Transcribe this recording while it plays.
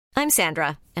I'm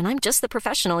Sandra, and I'm just the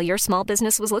professional your small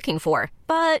business was looking for.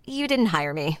 But you didn't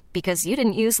hire me because you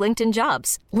didn't use LinkedIn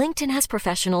Jobs. LinkedIn has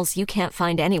professionals you can't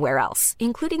find anywhere else,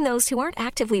 including those who aren't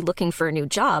actively looking for a new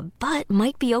job, but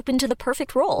might be open to the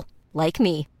perfect role, like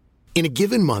me. In a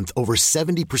given month, over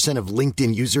 70% of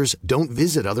LinkedIn users don't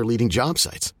visit other leading job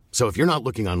sites. So if you're not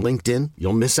looking on LinkedIn,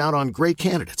 you'll miss out on great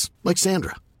candidates like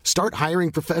Sandra. Start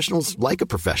hiring professionals like a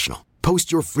professional.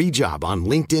 Post your free job on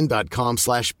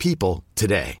linkedin.com/people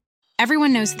today.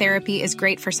 Everyone knows therapy is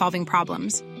great for solving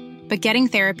problems, but getting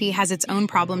therapy has its own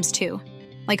problems too,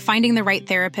 like finding the right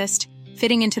therapist,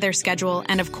 fitting into their schedule,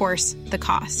 and of course, the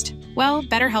cost. Well,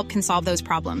 BetterHelp can solve those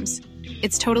problems.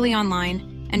 It's totally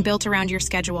online and built around your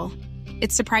schedule.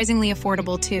 It's surprisingly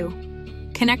affordable too.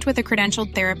 Connect with a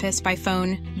credentialed therapist by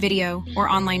phone, video, or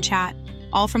online chat,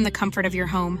 all from the comfort of your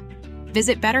home.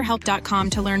 Visit BetterHelp.com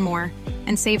to learn more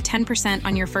and save 10%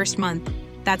 on your first month.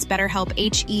 That's BetterHelp,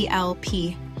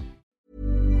 H-E-L-P.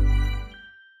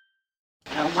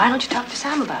 Why don't you talk to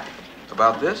Sam about it?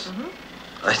 About this?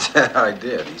 Mm-hmm. I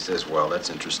did. He says, well, that's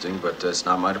interesting, but it's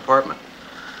not my department.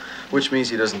 Which means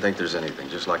he doesn't think there's anything,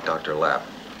 just like Dr. Lapp.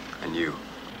 And you.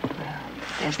 Well,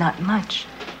 there's not much.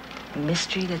 A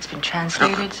mystery that's been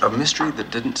translated. A mystery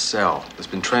that didn't sell. That's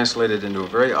been translated into a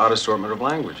very odd assortment of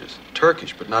languages.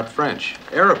 Turkish, but not French.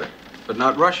 Arabic, but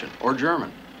not Russian or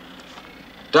German.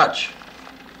 Dutch.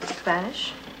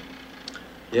 Spanish?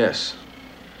 Yes.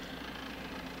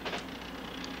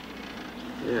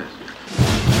 Yes.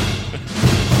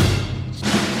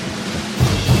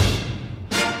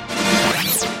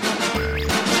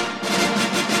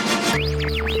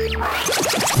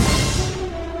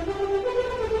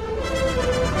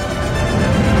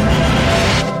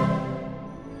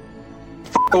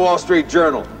 The Wall Street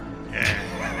Journal.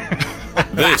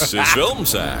 This is Film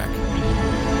Sack.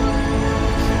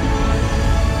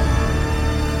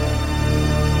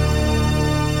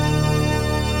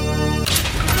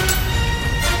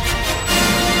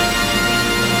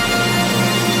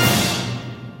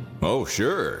 Oh,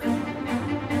 sure.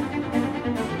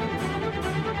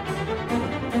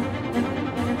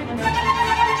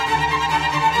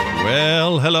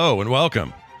 Well, hello and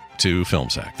welcome to Film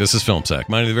Sack. This is Film Sack,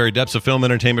 mining the very depths of film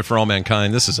entertainment for all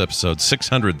mankind. This is episode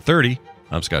 630.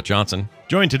 I'm Scott Johnson,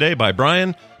 joined today by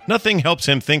Brian. Nothing helps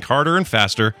him think harder and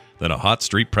faster than a hot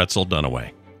street pretzel done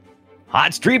away.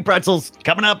 Hot street pretzels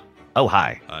coming up. Oh,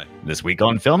 hi. Hi. This week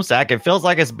on Film Sack, it feels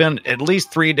like it's been at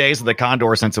least 3 days of the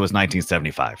Condor since it was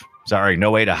 1975. Sorry,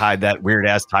 no way to hide that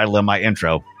weird-ass title in my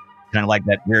intro. Kind of like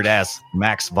that weird-ass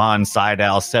Max von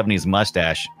Sydow 70s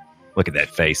mustache. Look at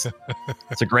that face.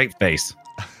 It's a great face.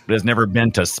 But has never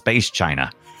been to space China,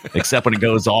 except when it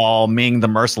goes all Ming the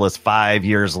Merciless 5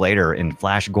 years later in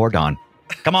Flash Gordon.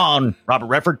 Come on, Robert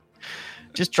Redford.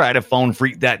 Just try to phone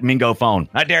freak that Mingo phone.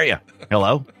 I dare you.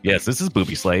 Hello? Yes, this is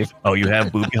Booby Slave. Oh, you have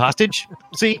Booby hostage?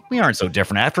 See, we aren't so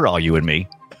different after all, you and me.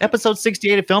 Episode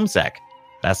 68 of Film Sack.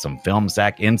 That's some Film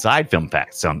Sack inside Film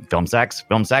Facts. Some Film Sacks,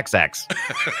 Film Sack Sacks.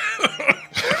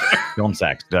 Film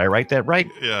Sacks. Did I write that right?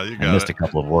 Yeah, you got it. I missed a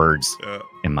couple of words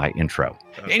in my intro.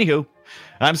 Anywho,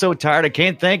 I'm so tired I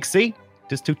can't think. See?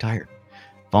 Just too tired.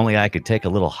 If only I could take a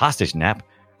little hostage nap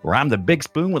where I'm the big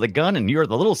spoon with a gun and you're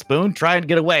the little spoon trying to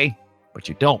get away. But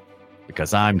you don't,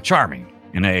 because I'm charming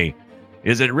in a,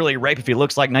 is it really rape if he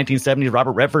looks like 1970s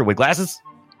Robert Redford with glasses?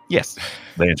 Yes.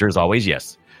 The answer is always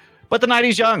yes. But the night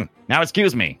is young. Now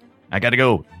excuse me. I got to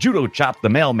go judo chop the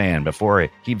mailman before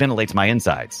he ventilates my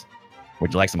insides.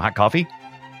 Would you like some hot coffee?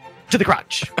 To the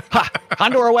crotch. Ha!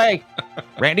 Condor away.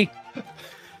 Randy,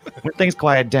 when things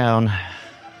quiet down,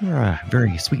 you're a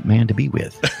very sweet man to be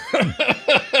with.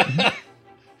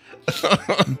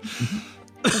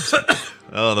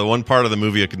 Oh, the one part of the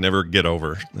movie I could never get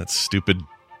over. That stupid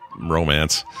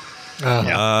romance.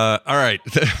 All right.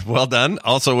 Well done.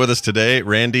 Also with us today,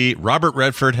 Randy. Robert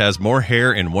Redford has more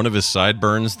hair in one of his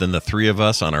sideburns than the three of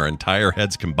us on our entire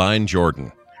heads combined.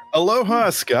 Jordan.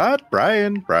 Aloha, Scott,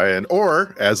 Brian,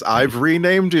 or as I've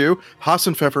renamed you,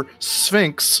 Hassenpfeffer,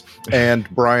 Sphinx, and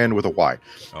Brian with a Y.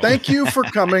 Thank you for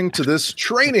coming to this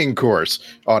training course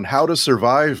on how to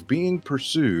survive being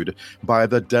pursued by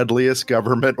the deadliest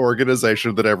government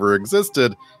organization that ever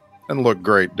existed and look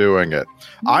great doing it.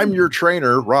 I'm your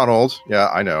trainer, Ronald. Yeah,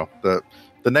 I know. The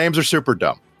names are super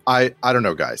dumb. I don't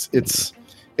know, guys.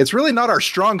 It's really not our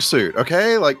strong suit,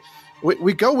 okay? Like,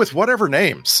 we go with whatever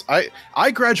names.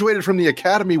 I graduated from the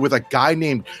academy with a guy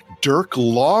named Dirk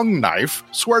Longknife.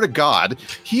 Swear to God,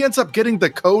 he ends up getting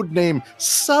the code name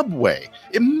Subway.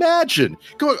 Imagine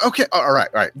going, okay, all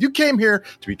right. You came here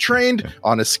to be trained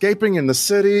on escaping in the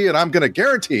city, and I'm going to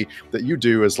guarantee that you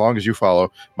do as long as you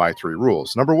follow my 3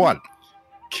 rules. Number 1,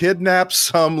 kidnap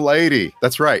some lady.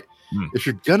 That's right. If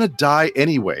you're gonna die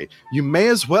anyway, you may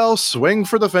as well swing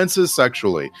for the fences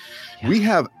sexually. We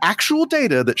have actual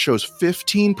data that shows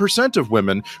 15% of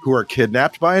women who are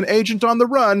kidnapped by an agent on the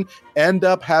run end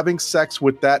up having sex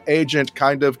with that agent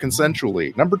kind of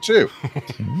consensually. Number 2,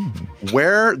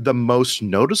 wear the most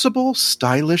noticeable,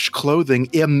 stylish clothing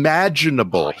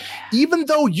imaginable, even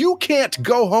though you can't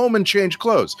go home and change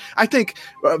clothes. I think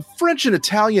French and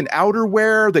Italian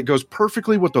outerwear that goes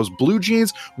perfectly with those blue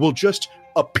jeans will just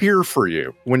appear for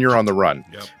you when you're on the run.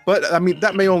 Yep. But I mean,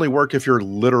 that may only work if you're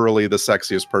literally the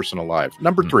sexiest person alive.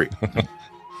 Number 3,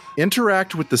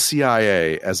 interact with the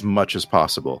CIA as much as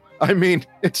possible. I mean,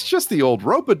 it's just the old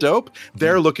rope-a-dope.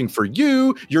 They're looking for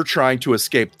you. You're trying to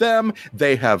escape them.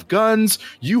 They have guns.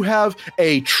 You have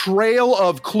a trail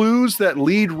of clues that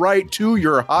lead right to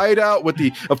your hideout with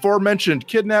the aforementioned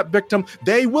kidnapped victim.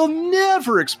 They will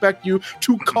never expect you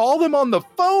to call them on the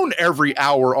phone every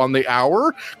hour on the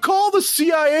hour. Call the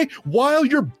CIA while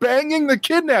you're banging the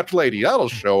kidnapped lady. That'll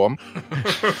show them.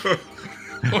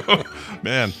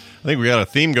 Man, I think we got a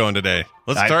theme going today.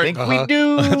 Let's start. I think we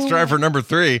do. Let's try for number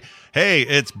 3. Hey,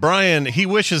 it's Brian. He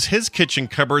wishes his kitchen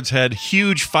cupboards had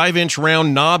huge 5-inch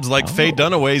round knobs like Faye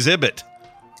Dunaway's Ibbot.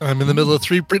 I'm in the middle of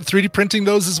 3D printing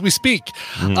those as we speak.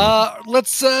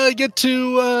 Let's get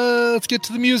to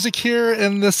the music here,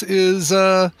 and this is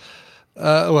well,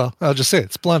 I'll just say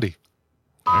it's Blondie.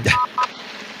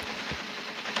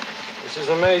 This is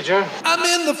a major. I'm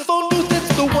in the phone booth,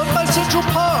 it's the one by Central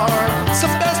Park.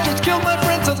 Some bastards killed my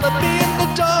friends and left me in the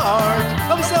dark.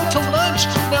 I was out to lunch,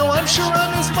 now I'm sure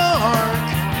I'm his mark.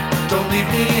 Don't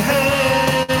leave me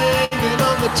hanging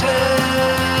on the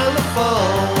telephone.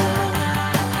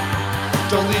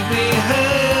 Don't leave me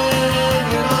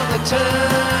hanging on the telephone.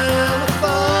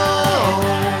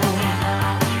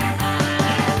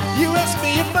 You ask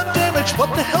me if I'm damaged,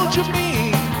 what the hell do you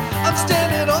mean? I'm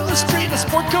standing on the street in a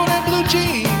sport coat and blue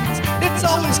jeans. It's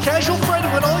always casual Friday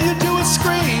when all you do is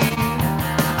scream.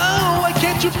 Oh, why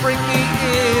can't you bring me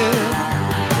in?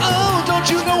 Oh, don't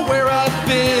you know where I've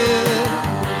been?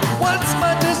 What's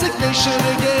my designation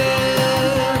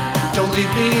again? Don't leave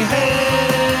me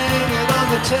hanging on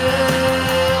the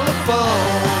telephone.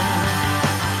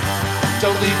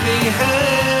 Don't leave me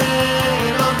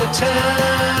hanging on the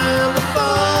telephone.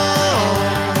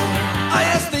 I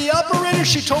asked the operator,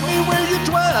 she told me where you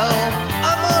dwell.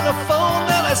 I'm on a phone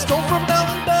that I stole from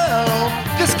Mountain Bell.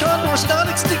 This Condor's not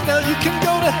extinct, now you can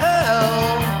go to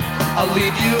hell. I'll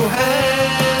leave you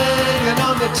hanging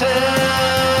on the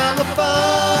telephone.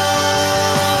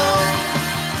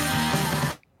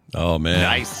 Oh, man.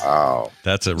 Nice. Wow.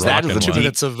 That's a That rockin' is the 2 one.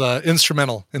 minutes of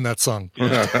instrumental in that song.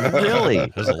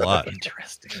 Really? There's a lot.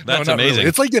 Interesting. That's No, not amazing. really.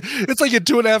 It's like a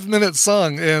 2.5 minute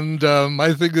song, and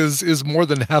I think is more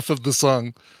than half of the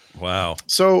song. Wow.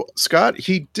 So, Scott,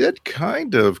 he did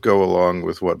kind of go along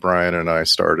with what Brian and I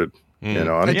started. You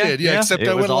know, I did, yeah. except It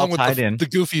I was went all along with tied in. the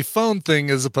goofy phone thing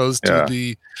as opposed to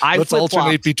the let's flip-flopped.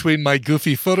 alternate between my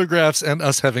goofy photographs and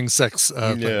us having sex.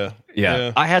 Thing.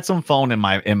 Yeah, I had some phone in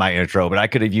my intro, but I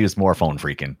could have used more phone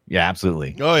freaking. Yeah,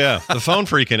 absolutely. Oh, yeah. The phone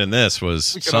freaking in this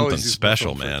was We can something always use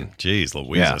special, phone man. Jeez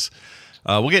Louises.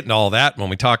 We'll get into all that when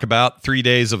we talk about 3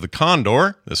 Days of the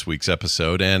Condor, this week's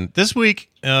episode. And this week,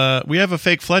 we have a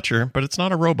fake Fletcher, but it's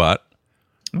not a robot.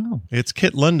 Oh. It's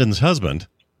Kit London's husband.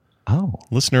 Oh.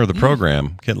 Listener of the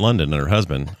program, Kit London and her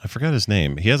husband. I forgot his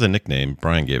name. He has a nickname.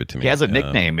 Brian gave it to me. He has a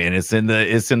nickname, and it's in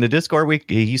the Discord.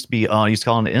 He used to be used to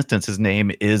call him the instance. His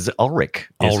name is Ulrich.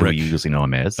 Is who Ulrich. you usually know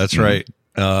him as. That's right.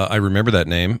 I remember that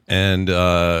name, and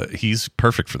he's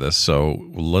perfect for this. So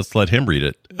let's let him read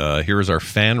it. Here is our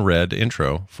fan-read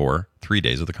intro for 3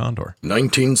 Days of the Condor.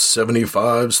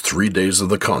 1975's 3 Days of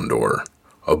the Condor.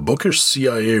 A bookish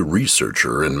CIA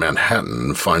researcher in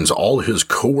Manhattan finds all his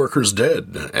coworkers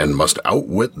dead and must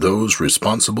outwit those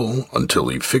responsible until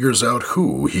he figures out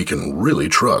who he can really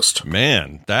trust.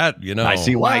 Man, that, I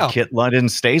see why Kit London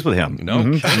stays with him.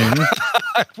 No,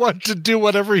 I want to do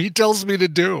whatever he tells me to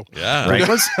do. Yeah, Right.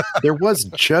 There was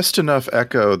just enough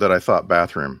echo that I thought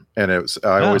bathroom, and it was.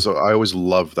 I always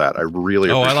love that. I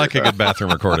really. I appreciate like a that. good bathroom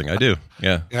recording. I do.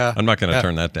 Yeah. Yeah. I'm not going to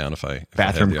turn that down if I have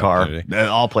Bathroom, the car, opportunity.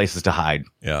 all places to hide.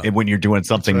 Yeah. And when you're doing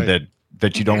something right.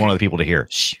 that you don't want other people to hear.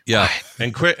 Shh. Yeah,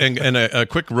 and quick a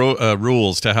quick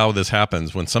rules to how this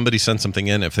happens. When somebody sends something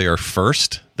in, if they are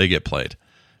first, they get played.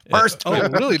 First. Oh,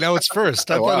 really? Now it's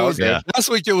first. I thought it was last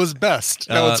week. It was best.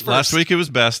 Now it's first. Last week it was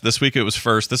best. This week it was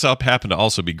first. This happened to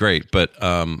also be great, but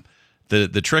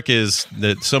The trick is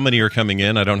that so many are coming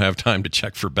in, I don't have time to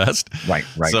check for best. Right.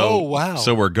 So, wow.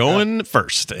 So we're going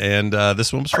first, and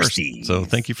this one was first. So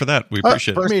thank you for that. We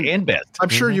appreciate first it. and best. I'm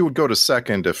sure you would go to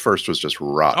second if first was just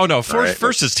rotten. Oh no, right?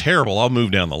 first is terrible. I'll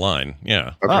move down the line.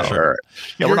 Yeah. Okay, sure. all right.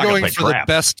 Yeah, You're we're not gonna going play for crap.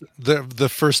 the best, the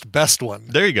first best one.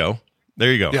 There you go.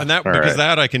 Yeah. And that All because right.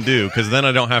 that I can do, because then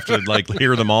I don't have to like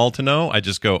hear them all to know. I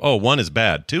just go, oh, 1 is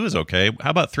bad, 2 is okay. How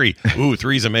about 3? Ooh,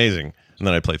 3 is amazing, and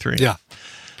then I play 3. Yeah.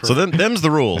 So them's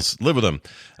the rules. Live with them.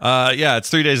 It's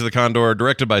 3 Days of the Condor,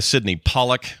 directed by Sidney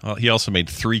Pollack. He also made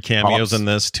 3 cameos in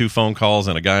this, 2 phone calls,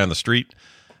 and a guy on the street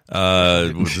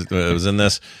was in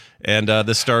this. And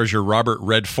this stars your Robert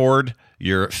Redford,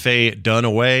 your Faye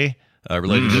Dunaway,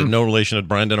 related to no relation to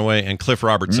Brian Dunaway, and Cliff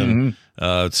Robertson,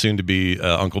 soon to be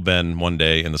Uncle Ben one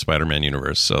day in the Spider-Man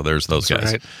universe. So there's those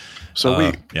guys. Right.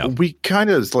 So we kind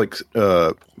of like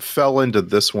fell into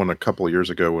this one a couple of years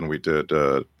ago when we did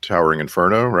Towering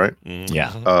Inferno, right?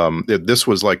 Yeah. This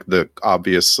was like the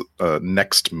obvious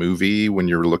next movie when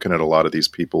you're looking at a lot of these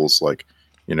people's like,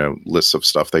 lists of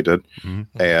stuff they did.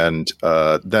 And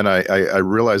then I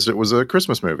realized it was a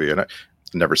Christmas movie, and I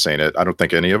never seen it. I don't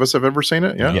think any of us have ever seen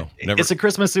it. Yeah. Never. It's a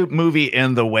Christmas movie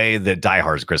in the way that Die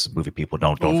Hard's a Christmas movie. People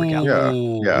don't forget.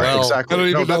 Yeah, exactly. I don't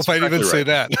even know that's if I'd even exactly say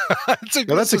right. that.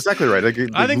 No, that's exactly right. Like,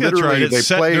 I think that's literally, right. It's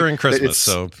set during Christmas,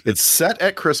 so it's set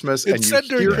at Christmas, and It's you set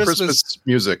during hear Christmas. Christmas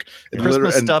music.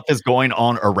 Christmas stuff is going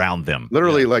on around them.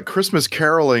 Literally, like Christmas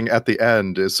caroling at the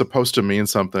end is supposed to mean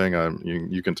something.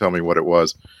 You can tell me what it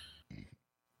was.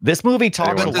 This movie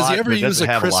talks a But lot. does he ever but use doesn't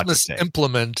a have lot to Christmas say.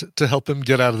 implement to help him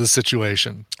get out of the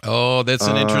situation? Oh, that's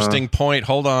an interesting point.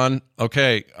 Hold on.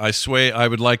 Okay, I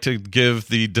would like to give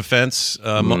the defense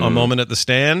a moment at the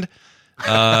stand.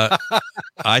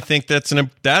 I think that's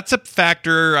a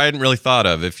factor I hadn't really thought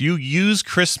of. If you use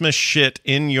Christmas shit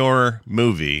in your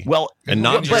movie, and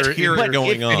not just hear it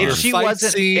going on. If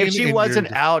she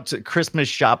wasn't out Christmas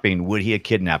shopping, would he have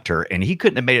kidnapped her? And he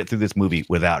couldn't have made it through this movie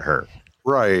without her.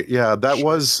 Right. Yeah, that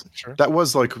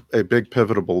was like a big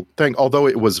pivotal thing. Although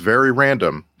it was very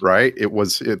random, right?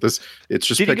 It's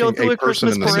just Did he go picking through a a person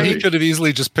in the Christmas city. He could have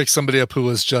easily just picked somebody up who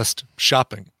was just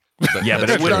shopping. But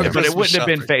it wouldn't have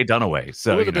been Faye Dunaway.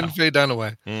 So it would have been Faye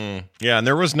Dunaway. Yeah, and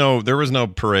there was no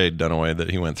parade Dunaway that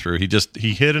he went through.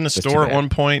 He hid in a store at one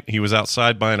point. He was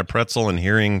outside buying a pretzel and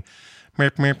hearing. So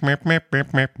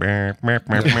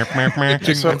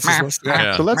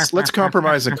let's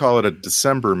compromise and call it a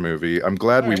December movie. I'm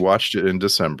glad we watched it in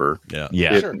December.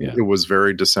 It was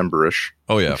very December-ish.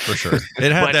 Oh yeah, for sure.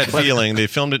 It had that feeling. They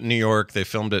filmed it in New York. They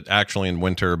filmed it actually in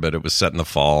winter, but it was set in the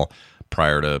fall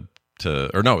prior to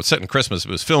or no, it's set in Christmas.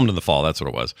 It was filmed in the fall. That's what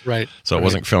it was. Right. So it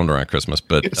wasn't filmed around Christmas,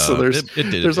 but so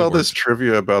there's all this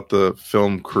trivia about the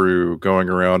film crew going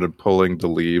around and pulling the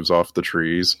leaves off the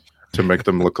trees to make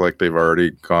them look like they've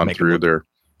already gone through their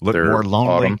more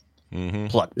lonely. Autumn.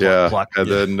 Pluck, Pluck. And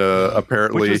then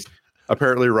apparently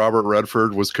Robert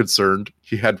Redford was concerned.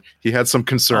 He had some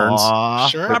concerns.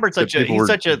 Sure. Robert's he's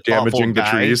such a damaging thoughtful the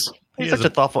guy. trees. He's such a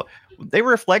thoughtful. They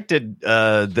reflected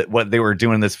what they were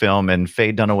doing in this film and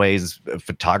Faye Dunaway's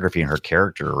photography and her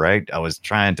character. Right. I was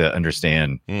trying to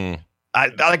understand.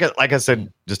 Like I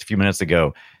said just a few minutes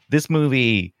ago, this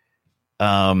movie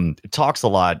talks a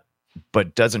lot,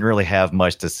 but doesn't really have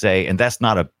much to say, and that's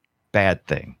not a bad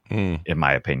thing, in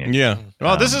my opinion. Yeah.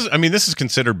 Well, this is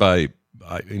considered by,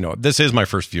 this is my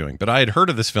first viewing, but I had heard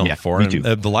of this film before, and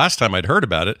the last time I'd heard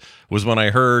about it was when I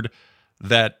heard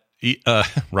that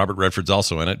Robert Redford's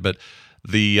also in it, but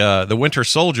the Winter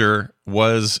Soldier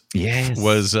was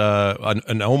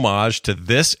an homage to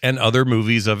this and other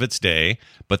movies of its day,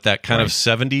 but that kind of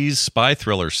 70s spy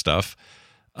thriller stuff.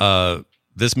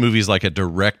 This movie is like a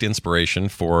direct inspiration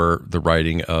for the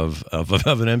writing of an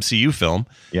MCU film.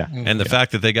 Yeah. And the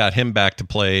fact that they got him back to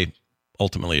play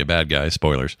ultimately a bad guy,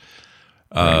 spoilers,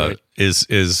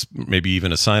 is maybe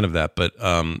even a sign of that. But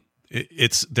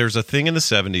there's a thing in the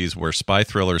 70s where spy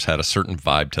thrillers had a certain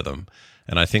vibe to them.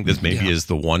 And I think this maybe is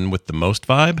the one with the most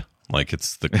vibe. Like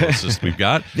it's the closest we've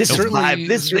got. This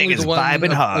thing is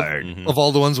vibing hard. Of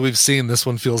all the ones we've seen, this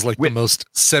one feels like the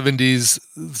most 70s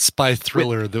spy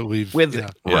thriller that we've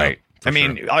right. I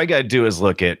mean, all you got to do is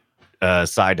look at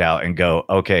Side Out and go,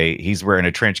 okay, he's wearing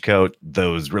a trench coat,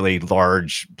 those really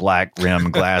large black rim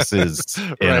glasses,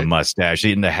 and a mustache,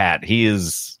 eating the hat. He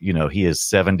is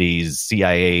 70s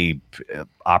CIA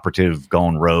operative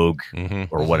going rogue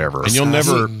or whatever. And you'll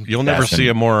never see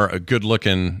a more good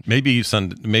looking,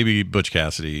 maybe Butch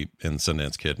Cassidy in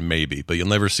Sundance Kid, maybe, but you'll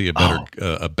never see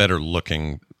a better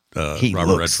looking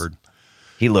Robert Redford.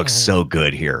 He looks so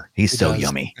good here. He's so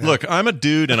yummy. Look, I'm a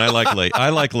dude, and I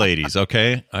like ladies.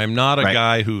 Okay, I'm not a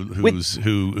guy who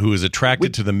is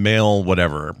attracted to the male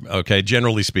whatever. Okay,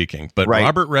 generally speaking, but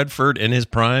Robert Redford in his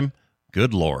prime.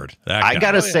 Good Lord. I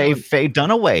got to say, Faye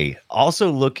Dunaway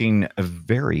also looking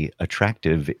very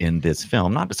attractive in this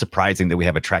film. Not surprising that we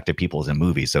have attractive people in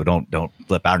movies, so don't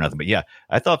flip out or nothing. But yeah,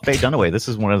 I thought Faye Dunaway, this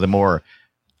is one of the more,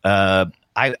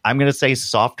 I'm going to say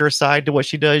softer side to what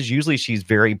she does. Usually she's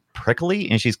very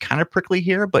prickly, and she's kind of prickly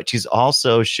here, but she's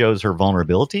also shows her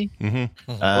vulnerability.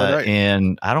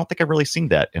 And I don't think I've really seen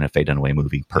that in a Faye Dunaway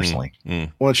movie personally.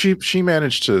 Well, she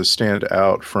managed to stand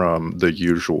out from the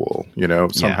usual,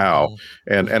 somehow.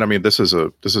 And I mean, this is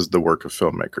the work of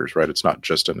filmmakers, right? It's not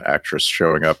just an actress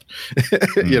showing up,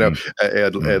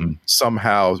 and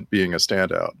somehow being a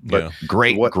standout. But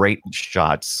great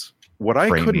shots. What I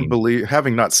couldn't believe,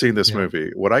 having not seen this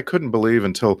movie, what I couldn't believe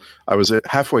until I was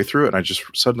halfway through it, and I just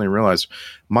suddenly realized,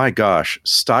 my gosh,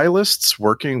 stylists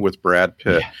working with Brad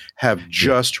Pitt have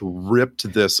just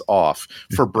ripped this off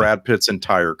for Brad Pitt's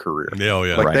entire career.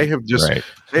 They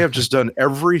have just done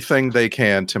everything they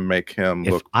can to make him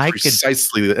look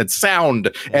precisely and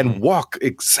sound and walk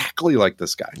exactly like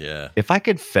this guy. Yeah. If I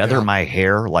could feather my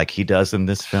hair like he does in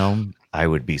this film, I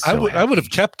would be so I would have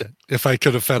kept it if I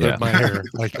could have feathered my hair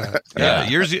like that.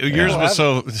 Yours was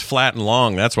so flat and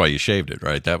long. That's why you shaved it,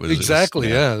 right? That was exactly.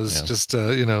 It was just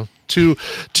too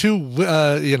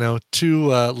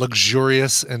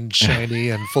luxurious and shiny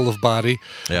and full of body.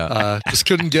 Just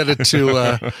couldn't get it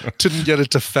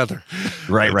to feather.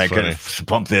 Right. Couldn't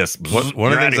bump this.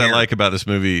 One of the things I like about this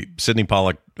movie, Sidney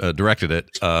Pollack directed it.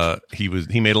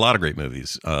 He made a lot of great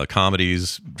movies,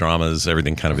 comedies, dramas,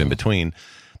 everything kind of in between.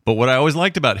 But what I always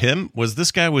liked about him was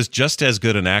this guy was just as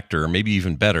good an actor, maybe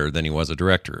even better than he was a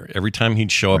director. Every time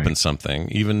he'd show up in something,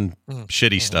 even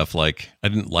shitty stuff like, I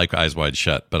didn't like Eyes Wide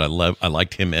Shut, but I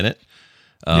liked him in it.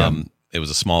 It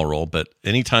was a small role, but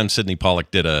anytime Sidney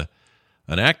Pollack did an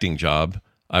acting job,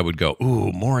 I would go,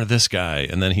 ooh, more of this guy.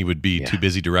 And then he would be too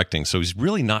busy directing. So he's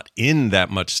really not in that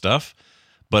much stuff.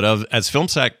 But as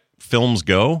FilmSack films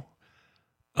go,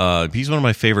 he's one of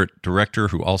my favorite director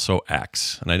who also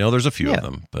acts, and I know there's a few of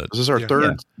them. But this is our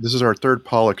third. This is our third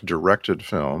Pollack directed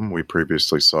film. We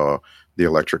previously saw The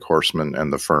Electric Horseman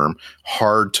and The Firm.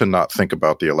 Hard to not think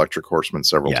about The Electric Horseman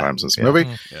several times in this movie.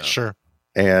 Sure.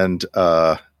 And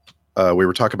we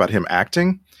were talking about him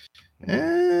acting.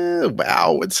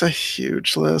 Wow, it's a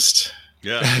huge list.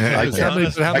 Yeah,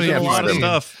 a lot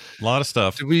of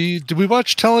stuff. Did we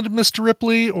watch Talented Mr.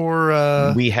 Ripley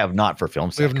or we have not for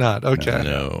films? We have not. Okay.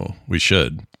 No, we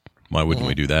should. Why wouldn't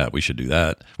we do that? We should do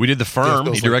that. We did The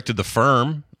Firm. He directed The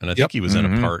Firm, and I think he was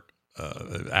in a part,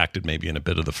 acted maybe in a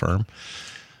bit of The Firm.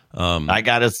 I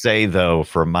gotta say though,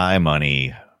 for my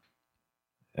money,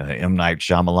 M. Night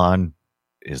Shyamalan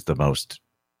is the most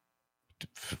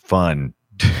fun.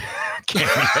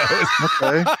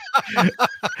 Okay.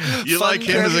 You like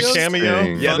him as a cameo?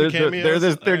 Yeah,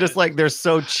 they're just like, they're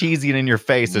so cheesy and in your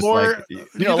face. It's like,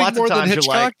 lots of times you're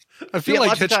like, I feel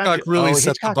like Hitchcock really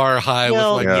set the bar high.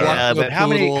 But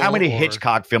how many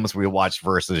Hitchcock films we watched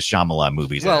versus Shyamalan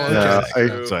movies?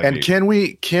 And can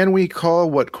we call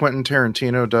what Quentin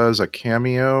Tarantino does a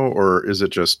cameo, or is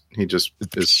it just he just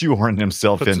is shoehorning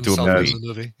himself into a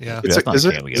movie? Yeah, is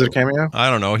it a cameo? I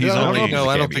don't know.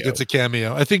 I don't think it's a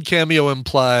cameo. I think cameo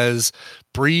implies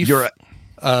brief.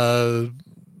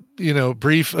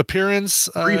 Brief appearance,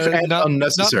 brief and not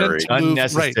unnecessary. Not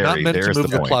meant to move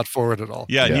the plot forward at all.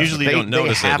 Yeah, and usually you don't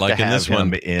notice it. Like in this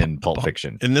one, in Pulp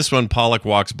Fiction. In this one, Pollack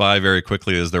walks by very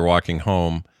quickly as they're walking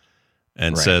home,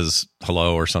 and says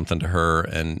hello or something to her,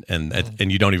 and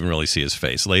you don't even really see his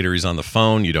face. Later, he's on the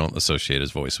phone. You don't associate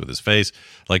his voice with his face.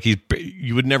 Like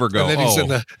you would never go. And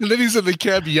then he's in the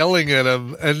cab yelling at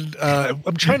him, and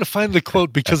I'm trying to find the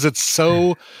quote because it's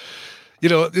so.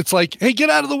 It's like, hey,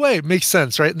 get out of the way. It makes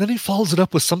sense, right? And then he follows it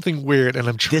up with something weird, and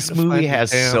I'm trying This movie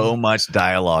has so much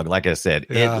dialogue. Like I said,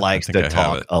 it likes to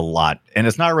talk a lot. And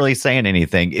it's not really saying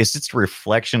anything. It's just a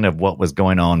reflection of what was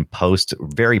going on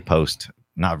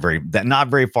not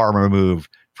very far removed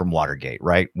from Watergate,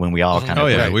 right? When we all kind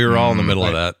of... we were all in the middle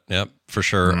of that. Yep, for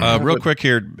sure. Real quick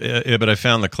here, but I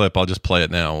found the clip. I'll just play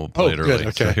it now. We'll play it early. Good,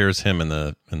 okay. So here's him in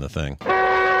the thing.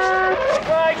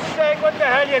 What the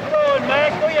hell you doing,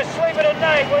 Mac? Do you sleeping at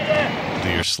night, will you? Do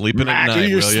your sleeping at night, Do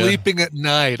your sleeping at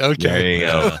night. Okay. There you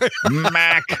go.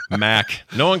 Mac.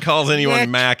 No one calls anyone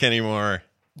Mac anymore.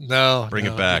 No. Bring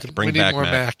it back. We need more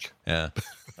Mac. Yeah.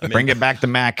 Bring it back to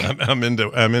Mac. I'm into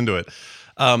it.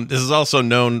 This is also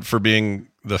known for being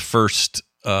the first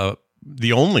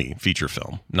the only feature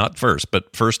film, not first,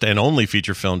 but first and only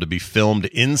feature film to be filmed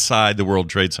inside the World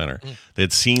Trade Center. They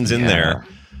had scenes in there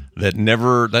that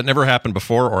never happened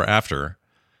before or after.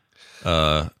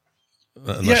 And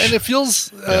it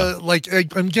feels like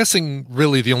I'm guessing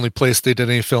really the only place they did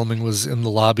any filming was in the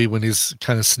lobby when he's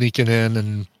kind of sneaking in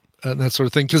and that sort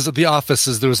of thing. Because the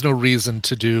offices, there was no reason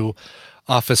to do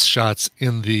office shots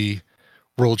in the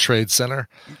World Trade Center.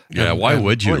 Yeah, why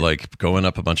would you going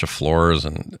up a bunch of floors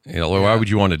and why would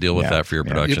you want to deal with that for your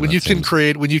production? When you can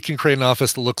create an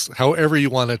office that looks however you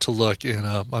want it to look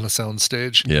on a sound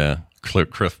stage. Yeah.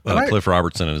 Cliff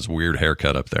Robertson and his weird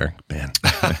haircut up there, man.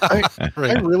 I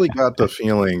really got the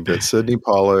feeling that Sidney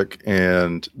Pollack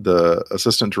and the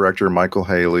assistant director Michael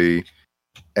Haley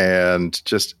and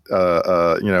just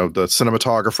the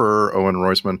cinematographer Owen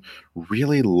Roisman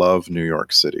really love New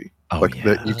York City. I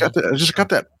just got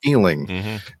that feeling,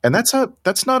 and that's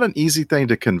not an easy thing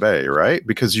to convey, right?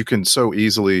 Because you can so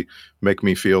easily make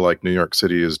me feel like New York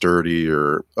City is dirty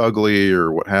or ugly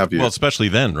or what have you. Well, especially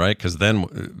then, right? Because then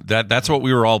that's what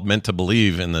we were all meant to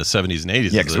believe in the 70s and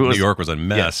 80s. Yeah, New York was a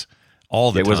mess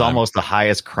all the time. It was almost the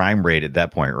highest crime rate at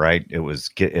that point, right? It was,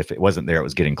 if it wasn't there, it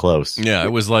was getting close. Yeah,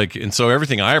 it was like, and so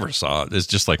everything I ever saw is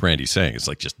just like Randy's saying. It's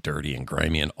like just dirty and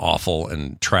grimy and awful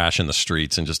and trash in the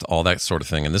streets and just all that sort of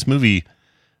thing. And this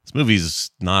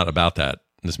movie's not about that.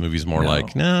 This movie's more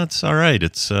like, no, it's all right.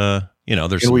 It's,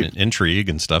 there's some intrigue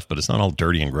and stuff, but it's not all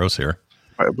dirty and gross here.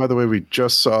 By the way, we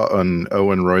just saw an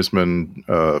Owen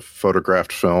Roisman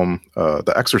photographed film,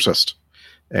 The Exorcist.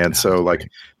 And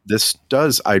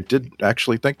I did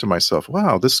actually think to myself,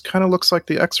 wow, this kind of looks like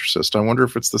The Exorcist. I wonder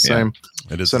if it's the same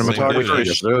cinematography.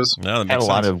 It is. No, had a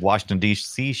lot of Washington,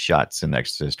 D.C. shots in The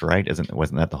Exorcist, right?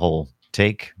 Wasn't that the whole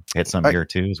take? Had some here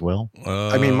too as well.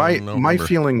 My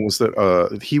feeling was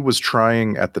that he was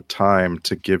trying at the time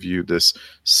to give you this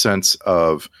sense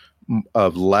of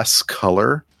less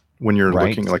color when you're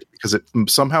looking, like, because it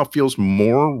somehow feels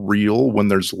more real when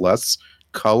there's less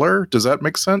color. Does that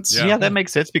make sense? Yeah, that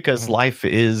makes sense because life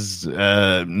is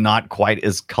not quite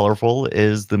as colorful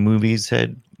as the movies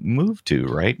had moved to,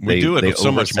 right? We do it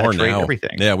so much more now.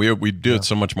 Everything. Yeah, we do it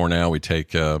so much more now. We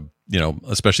take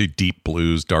especially deep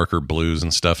blues, darker blues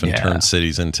and stuff, and turn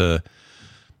cities into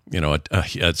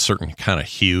a certain kind of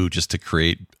hue just to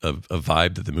create a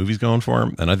vibe that the movie's going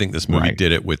for. And I think this movie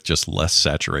did it with just less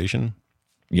saturation.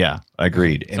 Yeah,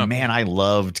 agreed. And man, I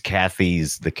loved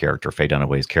the character, Faye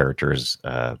Dunaway's character's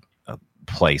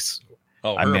place.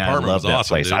 Oh, I love that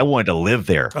awesome, place. Dude. I wanted to live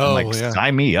there.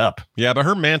 Sign me up. Yeah, but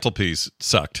her mantelpiece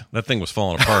sucked. That thing was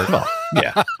falling apart.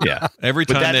 Yeah. Every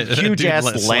time that huge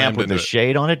ass lamp with the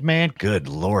shade on it, man. Good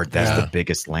Lord, that's the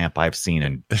biggest lamp I've seen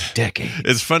in decades.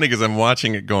 It's funny because I'm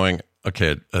watching it going,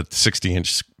 okay, a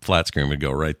 60-inch flat screen would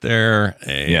go right there.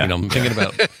 And, I'm thinking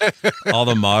about all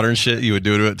the modern shit you would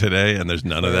do to it today, and there's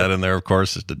none of that in there, of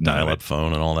course. It's a dial-up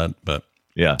phone and all that, but...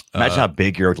 Yeah. Imagine how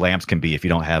big your lamps can be if you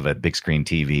don't have a big screen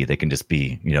TV. They can just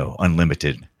be,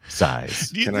 unlimited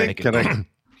size. Can I get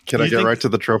right to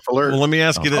the trope alert? Well, let me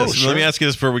ask you this. Sure. Let me ask you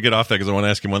this before we get off that, because I want to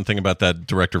ask you one thing about that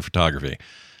director of photography.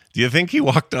 Do you think he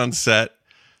walked on set,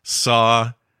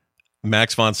 saw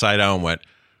Max von Sydow and went,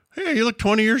 hey, you look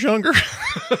 20 years younger?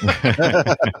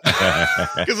 Because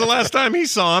the last time he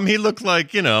saw him, he looked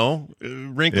like,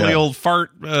 wrinkly old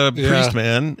fart priest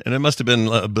man. And it must have been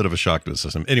a bit of a shock to the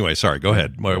system. Anyway, sorry, go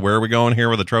ahead. Where are we going here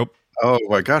with the trope? Oh,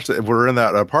 my gosh. We're in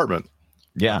that apartment.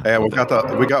 Yeah. And we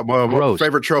got one of my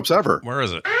favorite tropes ever. Where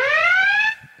is it?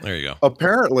 There you go.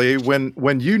 Apparently,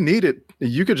 when you need it,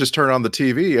 you could just turn on the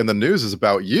TV and the news is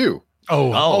about you.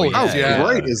 Oh, how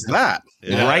great is that?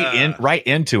 Yeah. Right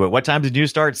into it. What time did you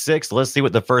start? 6. Let's see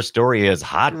what the first story is.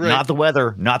 Hot, not the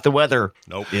weather.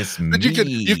 Nope. It's me.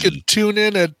 You could tune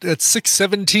in at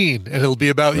 6:17 and it'll be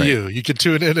about you. You could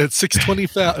tune in at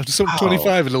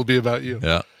 6:25 and it'll be about you.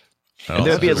 Yeah. And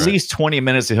there'll be at least 20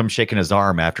 minutes of him shaking his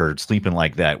arm after sleeping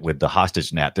like that with the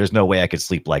hostage nap. There's no way I could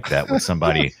sleep like that with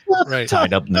somebody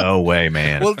tied up. No way,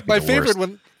 man. Well, my favorite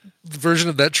one. Version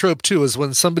of that trope too is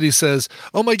when somebody says,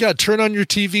 "Oh my God, turn on your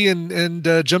TV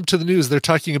and jump to the news." They're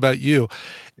talking about you,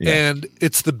 and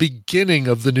it's the beginning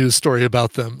of the news story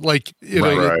about them. Like they've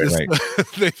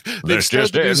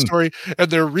started the news story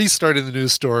and they're restarting the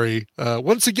news story.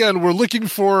 Once again, we're looking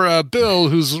for Bill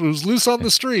who's loose on the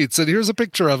streets, and here's a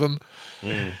picture of him.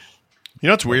 You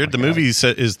know what's weird? The movie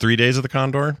is 3 Days of the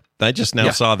Condor. I just now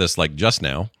saw this just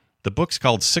now. The book's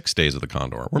called 6 Days of the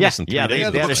Condor. We're missing 3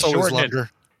 days. They had a shorten.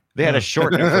 They had a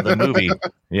shorten for the movie.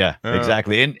 Yeah,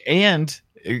 exactly. And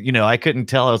I couldn't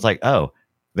tell. I was like, oh,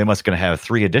 they must going to have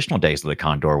 3 additional days of the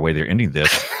Condor where they're ending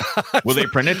this. Will they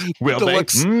print it? Will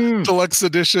Deluxe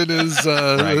edition is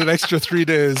an extra 3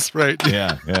 days, right?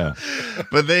 Yeah.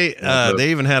 But they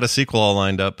even had a sequel all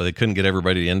lined up, but they couldn't get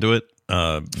everybody into it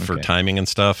for timing and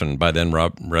stuff. And by then,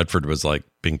 Rob Redford was like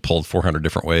being pulled 400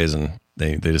 different ways, and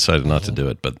they decided not to do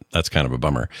it. But that's kind of a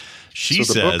bummer. She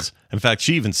says, in fact,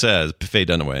 she even says, Faye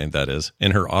Dunaway, that is,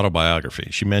 in her autobiography,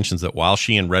 she mentions that while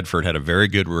she and Redford had a very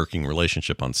good working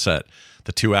relationship on set,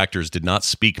 the 2 actors did not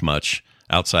speak much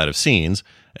outside of scenes,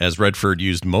 as Redford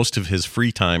used most of his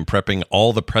free time prepping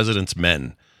all the president's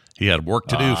men. He had work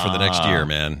to do for the next year,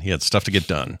 man. He had stuff to get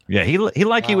done. Yeah, he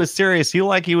was serious. He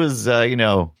was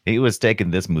he was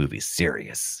taking this movie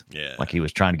serious. Yeah, like he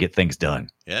was trying to get things done.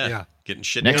 Yeah. Getting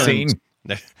shit next done. Scene.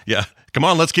 Yeah, come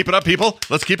on, let's keep it up, people.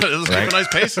 Let's keep a nice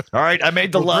pace. All right, I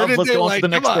made the love. Let's go on to the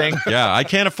next thing. Yeah, I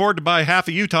can't afford to buy half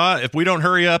of Utah if we don't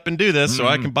hurry up and do this, so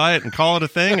I can buy it and call it a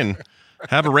thing and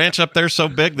have a ranch up there so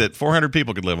big that 400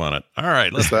 people could live on it. All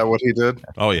right, is that what he did?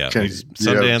 Oh yeah,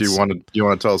 Sundance. Do you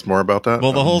want to tell us more about that?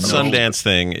 Well, the whole Sundance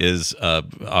thing is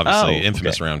obviously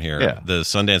infamous around here. Yeah. The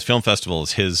Sundance Film Festival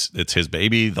is his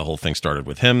baby. The whole thing started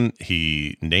with him.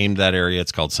 He named that area.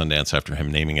 It's called Sundance after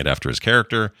him naming it after his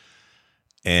character.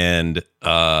 And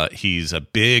he's a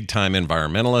big time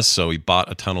environmentalist, so he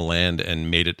bought a ton of land and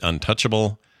made it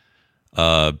untouchable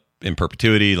in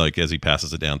perpetuity, like as he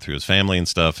passes it down through his family and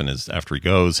stuff. And after he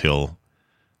goes, he'll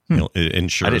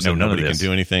ensure that nobody can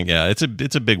do anything. Yeah, it's a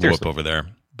big whoop over there.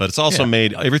 But it's also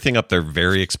made everything up there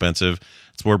very expensive.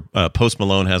 It's where Post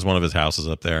Malone has one of his houses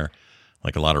up there.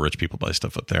 Like a lot of rich people buy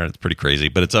stuff up there. It's pretty crazy.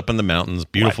 But it's up in the mountains,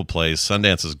 beautiful place.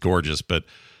 Sundance is gorgeous. But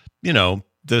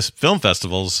this film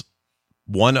festival's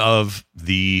one of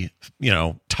the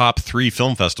top 3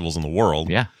 film festivals in the world.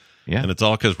 Yeah. And it's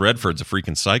all because Redford's a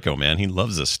freaking psycho, man. He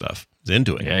loves this stuff. He's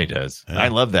into it. Yeah, he does. Yeah. I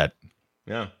love that.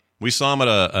 Yeah. We saw him at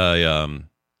a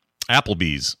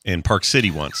Applebee's in Park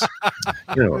City once.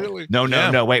 Really? No.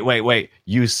 Wait.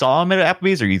 You saw him at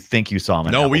Applebee's, or you think you saw him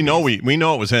at Applebee's? we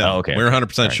know it was him. Oh, okay. We were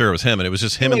 100% sure it was him, and it was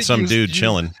just him and some dude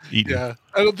chilling, eating. Yeah.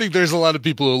 I don't think there's a lot of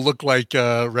people who look like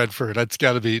Redford. That's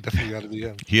definitely got to be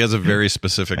him. He has a very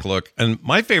specific look. And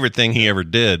my favorite thing he ever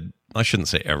did, I shouldn't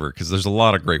say ever, because there's a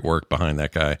lot of great work behind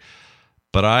that guy.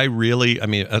 But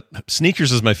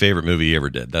Sneakers is my favorite movie he ever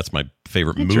did. That's my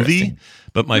favorite movie.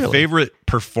 But my favorite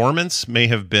performance may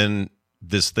have been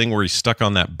this thing where he's stuck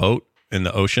on that boat in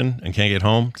the ocean and can't get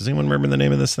home. Does anyone remember the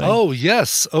name of this thing? Oh,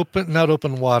 yes. Not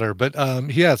open water, but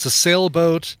it's a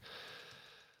sailboat.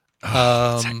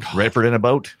 Redford in a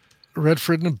boat?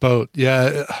 Redford in a boat.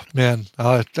 Yeah, man.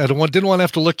 I didn't want to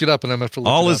have to look it up, and I'm going to have to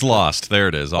look All it is up. lost. There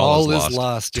it is. All is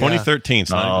lost. Yeah. 2013.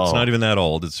 It's not even that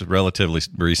old. It's relatively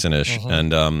recent-ish.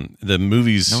 And the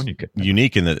movie's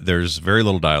unique in that there's very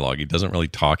little dialogue. He doesn't really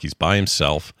talk. He's by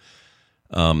himself,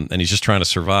 and he's just trying to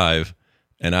survive.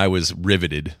 And I was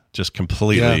riveted, just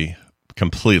completely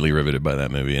riveted by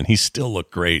that movie. And he still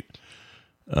looked great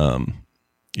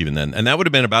even then. And that would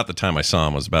have been about the time I saw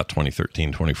him, was about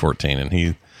 2013, 2014. And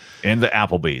he... in the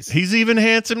Applebee's. He's even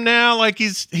handsome now. Like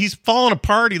he's falling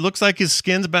apart. He looks like his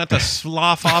skin's about to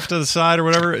slough off to the side or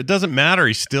whatever. It doesn't matter.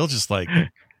 He's still just like...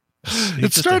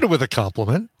 It started with a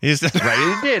compliment. Right,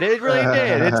 it did. It really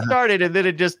did. It started and then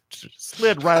it just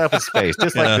slid right off his face,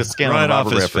 just like the skin right on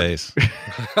off his Redford. face.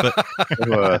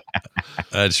 But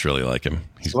I just really like him.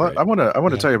 He's great. I want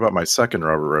to tell you about my second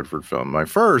Robert Redford film. My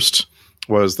first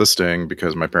was The Sting,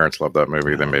 because my parents loved that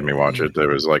movie. They made me watch it.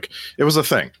 It was a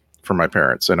thing for my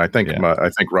parents, and I think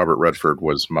Robert Redford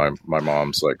was my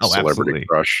mom's celebrity absolutely.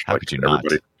 crush. How like could you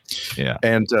everybody. Not? Yeah.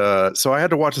 And so I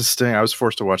had to watch The Sting. I was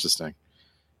forced to watch The Sting,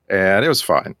 and it was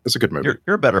fine. It's a good movie.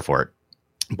 You're better for it.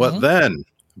 But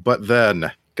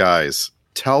then, guys,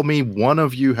 tell me one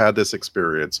of you had this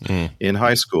experience in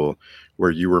high school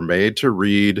where you were made to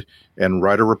read and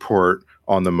write a report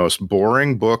on the most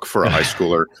boring book for a high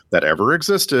schooler that ever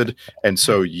existed. And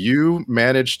so you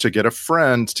managed to get a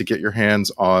friend to get your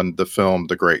hands on the film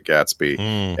The Great Gatsby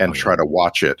and try to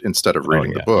watch it instead of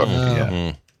reading the book.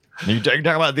 You're talking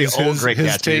about the old Great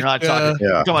Gatsby. You're not talking,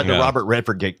 you're talking about the Robert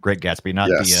Redford Great Gatsby, not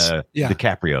the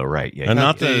DiCaprio, right? Yeah, and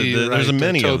not there's a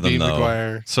many of them, though.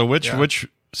 Maguire. So which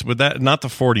would that, not the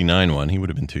 49 one? He would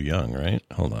have been too young, right?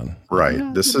 Hold on.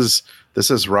 Right. This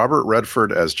is Robert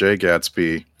Redford as Jay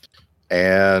Gatsby.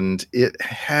 And it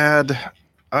had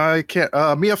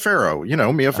Mia Farrow,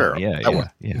 Mia Farrow. Yeah.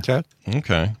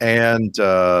 Okay. And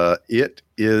it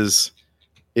is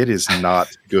not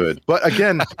good. But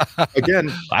again,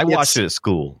 I watched it at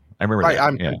school. I remember that.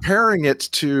 I'm comparing it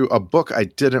to a book I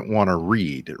didn't want to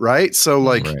read, right? So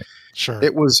Sure.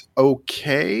 It was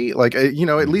okay. Like, at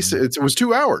least it was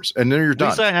 2 hours and then you're done.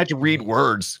 At least I had to read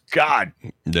words. God.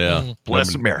 Yeah.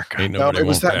 Bless America. No, it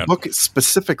was that book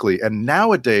specifically. And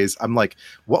nowadays I'm like,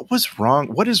 what was wrong?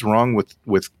 What is wrong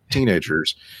with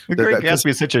teenagers? The Great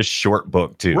Gatsby is such a short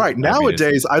book too. Right.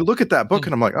 Nowadays I look at that book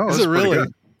and I'm like, oh, is this it pretty really?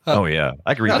 good. Oh yeah,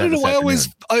 I can read that. I don't know.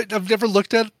 I've never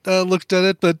looked at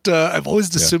it, but I've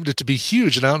always assumed it to be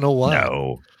huge, and I don't know why.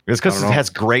 No, it's because it has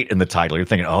 "great" in the title. You're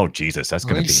thinking, "Oh Jesus, that's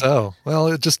going to be." So, well,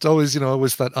 it just always,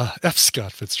 always thought, F.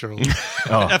 Scott Fitzgerald.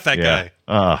 F that guy.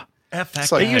 F that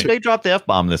guy. They dropped the F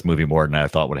bomb in this movie more than I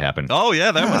thought would happen. Oh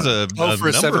yeah, that was a for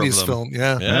a number 70s film.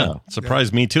 Yeah.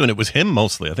 Surprised me too, and it was him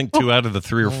mostly. I think 2 out of the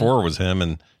 3 or 4 was him,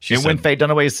 and when Faye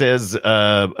Dunaway says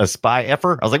a spy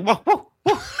effer, I was like, whoa.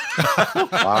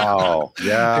 Wow.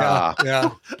 Yeah.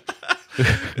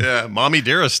 Yeah. Mommy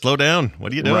dearest, slow down.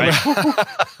 What are you doing? Right.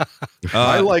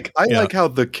 I like how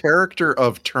the character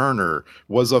of Turner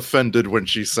was offended when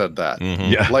she said that.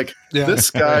 Mm-hmm. Yeah. Like this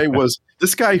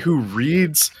guy who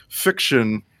reads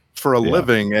fiction for a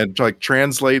living and like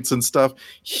translates and stuff.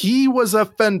 He was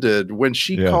offended when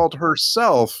she called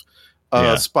herself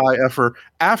spy effer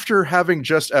after having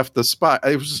just effed the spy.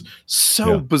 It was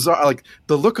so bizarre. Like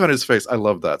the look on his face. I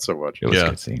love that so much. It was a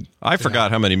good scene. I forgot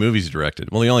how many movies he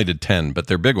directed. Well, he only did 10, but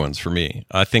they're big ones for me.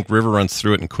 I think River Runs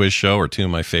Through It and Quiz Show are 2 of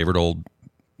my favorite old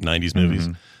 90s movies.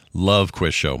 Love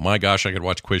Quiz Show. My gosh, I could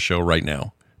watch Quiz Show right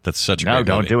now. That's such a great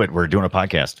don't movie. do it. We're doing a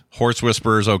podcast. Horse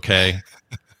Whisperer's okay.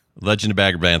 Legend of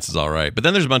Bagger Vance is all right. But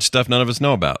then there's a bunch of stuff none of us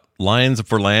know about. Lions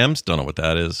for Lambs, don't know what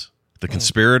that is. The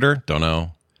Conspirator, don't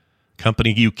know.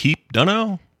 Company You Keep, don't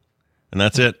know. And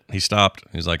that's it. He stopped.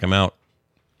 He's like, I'm out.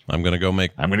 I'm going to go make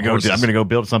I'm going to go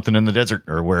build something in the desert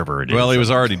or wherever it is. Well, he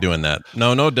was already doing that.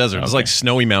 No desert. Okay. It's like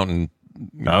Snowy Mountain.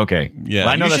 Okay. Yeah.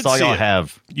 Well, I know that's all y'all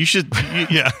have. You should.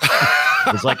 Yeah.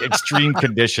 It's like extreme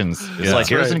conditions. It's like,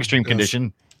 here's an extreme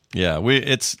condition. Yeah,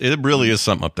 it really is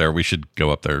something up there. We should go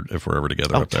up there if we're ever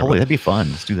together up there. Totally, that'd be fun.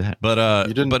 Let's do that. But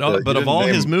of all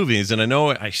his movies, and I know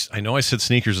I said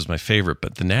Sneakers is my favorite,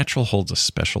 but The Natural holds a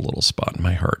special little spot in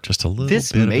my heart. Just a little.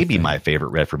 This bit may be my favorite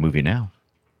Redford movie now.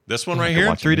 This one right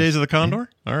here, 3 Days of the Condor.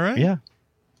 All right. Yeah.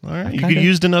 All right. You could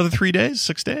used another 3 days,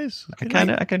 6 days. I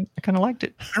kind of liked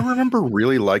it. I remember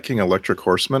really liking Electric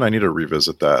Horseman. I need to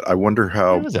revisit that. I wonder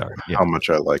how much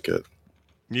I like it.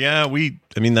 Yeah,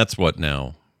 that's what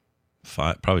now.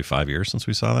 Probably 5 years since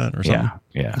we saw that or something.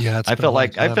 Yeah.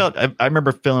 I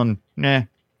remember feeling meh.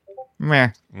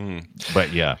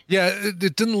 But yeah,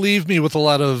 it didn't leave me with a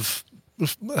lot of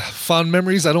fond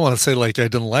memories. I don't want to say like I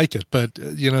didn't like it, but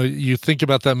you think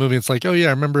about that movie. It's like, oh yeah, I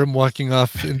remember him walking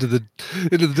off into the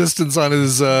distance on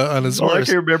his horse. All I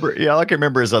can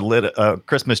remember is a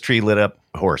Christmas tree lit up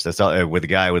horse. That's all with a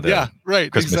guy with a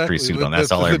Christmas tree suit on.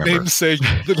 That's all I remember.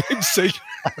 The namesake.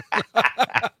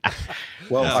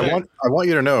 Well, I want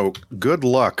you to know, good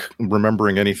luck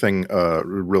remembering anything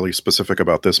really specific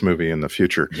about this movie in the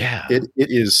future. Yeah. It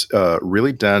is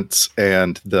really dense,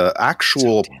 and the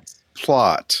actual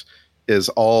plot is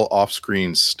all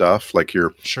off-screen stuff. Like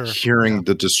you're hearing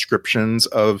the descriptions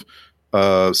of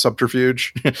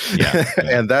subterfuge,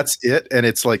 and that's it. And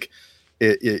it's like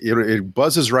it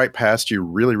buzzes right past you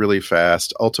really, really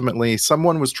fast. Ultimately,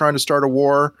 someone was trying to start a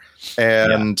war,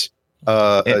 and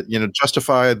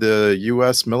justify the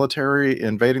U.S. military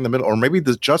invading the Middle, or maybe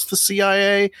just the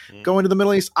CIA going to the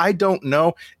Middle East. I don't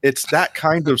know. It's that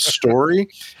kind of story,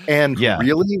 and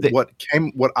really,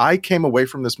 what I came away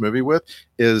from this movie with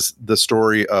is the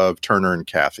story of Turner and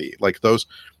Kathy. Like those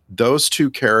two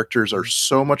characters are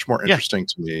so much more interesting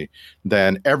to me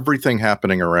than everything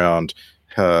happening around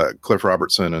Cliff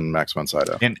Robertson and Max von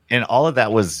Sydow. And all of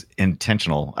that was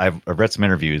intentional. I've read some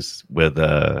interviews with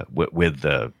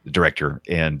the director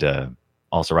and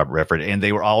also Robert Redford, and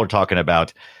they were all talking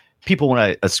about people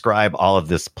want to ascribe all of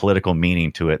this political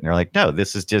meaning to it, and they're like, no,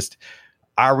 this is just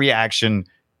our reaction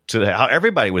to how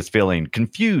everybody was feeling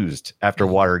confused after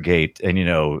Watergate, and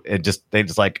they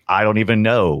just like, I don't even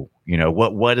know.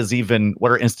 What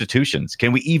are institutions?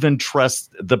 Can we even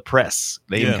trust the press?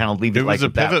 They even kind of leave it like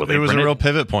that. It was a real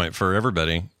pivot point for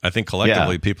everybody. I think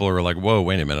collectively people were like, whoa,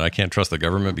 wait a minute. I can't trust the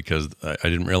government because I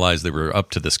didn't realize they were up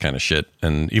to this kind of shit.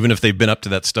 And even if they've been up to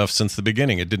that stuff since the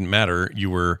beginning, it didn't matter. You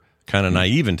were kind of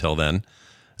naive until then.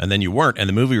 And then you weren't. And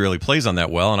the movie really plays on that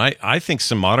well. And I think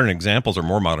some modern examples or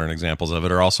more modern examples of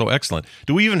it are also excellent.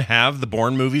 Do we even have the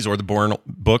Bourne movies or the Bourne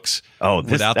books without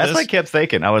this? That's what I kept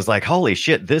thinking. I was like, holy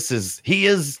shit, he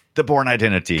is the Bourne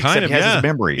identity. Kind of, he has his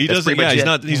memory. He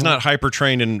doesn't, he's not hyper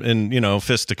trained in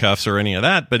fisticuffs or any of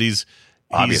that, but he's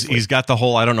got the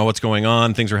whole, I don't know what's going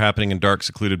on. Things are happening in dark,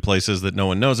 secluded places that no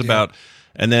one knows about.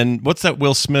 And then what's that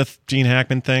Will Smith, Gene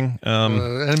Hackman thing?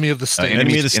 Enemy of the State.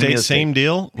 Enemy of the State, same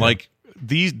deal. Yeah. Like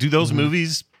those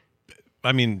movies,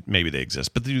 I mean, maybe they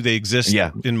exist, but do they exist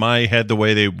in my head the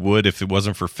way they would if it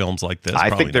wasn't for films like this? I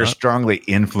think they're strongly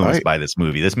influenced by this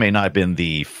movie. This may not have been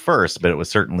the first, but it was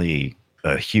certainly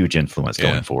a huge influence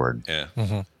going forward.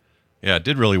 Yeah. Yeah, it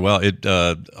did really well. It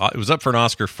was up for an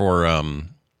Oscar for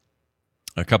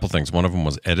a couple things. One of them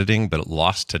was editing, but it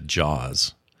lost to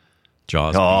Jaws.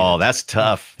 Oh, that's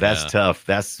tough. That's tough.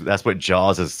 That's what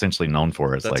Jaws is essentially known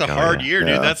for. It's that's like a hard year,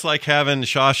 dude. That's like having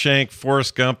Shawshank,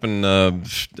 Forrest Gump, and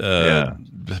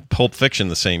Pulp Fiction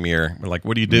the same year. Like,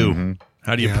 what do you do? Mm-hmm.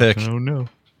 How do you pick? Oh no,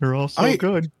 they're all so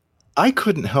good. I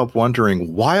couldn't help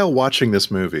wondering while watching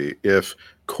this movie if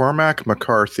Cormac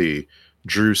McCarthy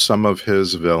drew some of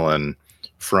his villain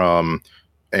from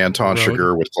Anton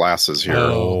Chigurh with glasses here.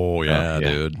 Oh yeah,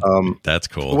 dude. That's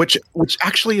cool. Which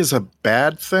actually is a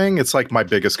bad thing. It's like my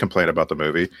biggest complaint about the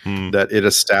movie that it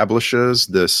establishes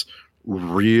this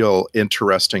real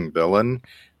interesting villain,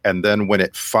 and then when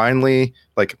it finally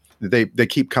they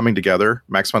keep coming together,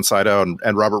 Max von Sydow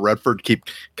and Robert Redford keep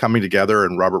coming together,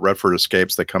 and Robert Redford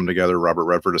escapes. They come together. Robert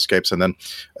Redford escapes, and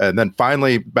then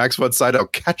finally Max von Sydow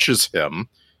catches him.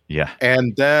 Yeah,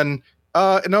 and then.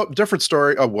 No, different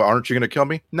story. Oh, well, aren't you going to kill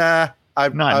me? Nah,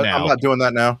 I'm not doing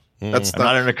that now. I'm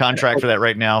not under contract for that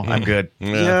right now. I'm good.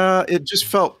 Yeah, it just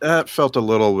felt a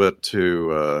little bit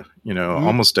too,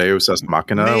 almost Deus Ex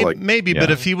Machina. Maybe,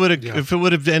 but if it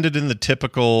would have ended in the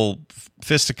typical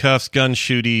fisticuffs, gun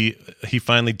shooty, he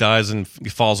finally dies and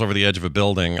falls over the edge of a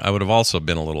building, I would have also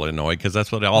been a little annoyed because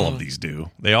that's what all of these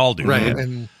do. They all do, right?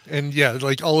 And yeah,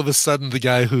 like all of a sudden, the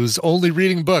guy who's only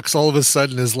reading books, all of a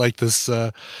sudden is like this.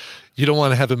 You don't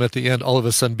want to have him at the end. All of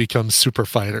a sudden, becomes super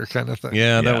fighter kind of thing.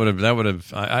 Yeah, that would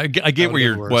have. I get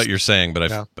what you're saying,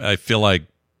 but I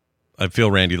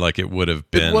feel Randy like it would have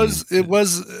been. It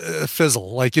was a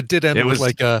fizzle. Like it did end with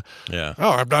like a. Yeah.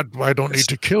 Oh, I don't need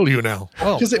to kill you now.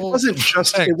 Because it wasn't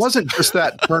just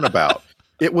that turnabout.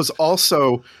 It was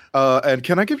also. And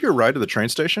can I give you a ride to the train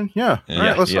station? Yeah. All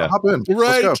right, let's hop in.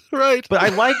 Right. But I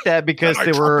like that because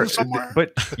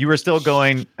but you were still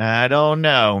going. I don't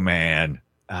know, man.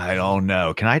 I don't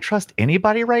know. Can I trust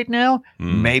anybody right now?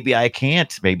 Maybe I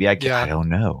can't. Maybe I can. Yeah. I don't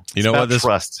know. You know what?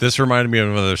 This reminded me of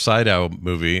another Sydow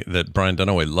movie that Brian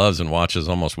Dunaway loves and watches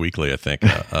almost weekly, I think.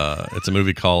 It's a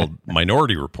movie called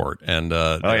Minority Report. And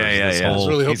I was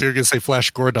really hoping you were going to say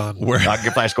Flash Gordon. I'll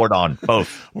get Flash Gordon. Both.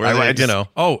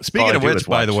 Speaking of which,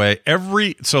 by the way,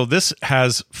 this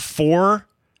has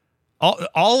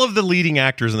all of the leading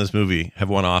actors in this movie have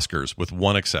won Oscars with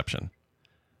one exception.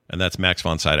 And that's Max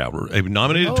von Sydow.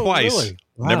 Nominated twice, really?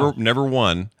 Wow. Never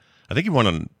won. I think he won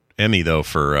an Emmy though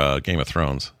for Game of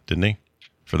Thrones, didn't he?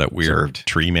 For that weird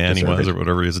tree man he was, or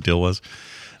whatever his deal was.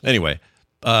 Anyway,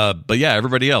 but yeah,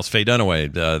 everybody else, Faye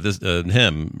Dunaway,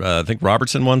 him. I think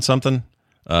Robertson won something.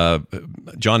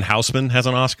 John Houseman has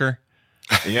an Oscar.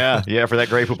 Yeah, for that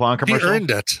Grey Poupon commercial. He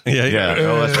earned it. Yeah.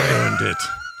 Oh, that's right. Earned it.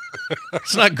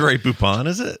 It's not Grey Poupon,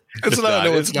 is it? It's not.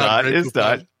 No, it's not. It's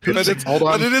not.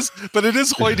 But it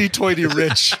is hoity-toity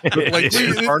rich. Like it's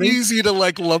easy to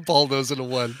lump all those into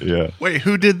one. Yeah. Wait,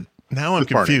 who did? Now I'm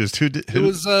confused. Who did? Who?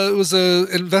 It was a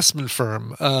investment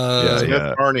firm.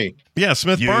 Smith Barney. Yeah,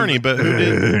 Smith Barney. But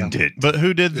who did? But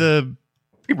who did the?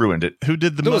 He ruined it. Who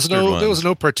did the mustard one? There was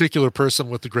no particular person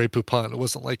with the Grey Poupon. It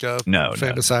wasn't like a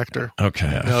famous actor. Okay,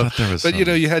 I thought there was. But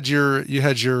you had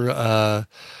your.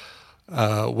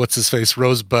 What's his face?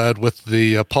 Rosebud with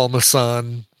the Paul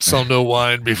Masson, sell no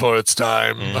wine before it's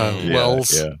time.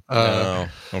 Wells. Yeah.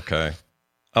 Okay.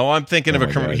 Oh, I'm thinking of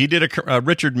a. He did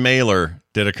Richard Mailer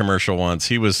did a commercial once.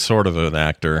 He was sort of an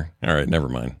actor. All right, never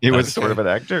mind. He was sort of an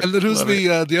actor. And then who's the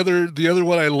other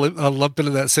one I lump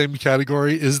into that same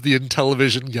category is the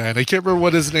Intellivision guy, and I can't remember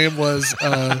what his name was,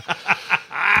 but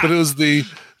it was the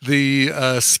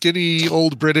skinny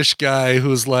old British guy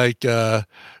who's like.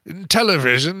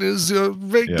 Television is a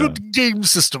very good game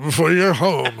system for your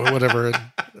home or whatever.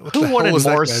 Who wanted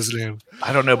more?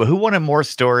 I don't know, but who wanted more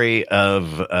story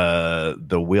of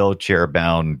the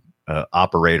wheelchair-bound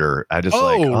operator?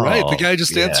 Right, the guy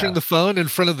just answering the phone in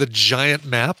front of the giant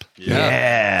map.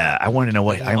 Yeah. I want to know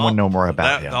I want to know more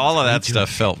about him. All of that stuff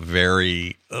felt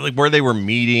very like where they were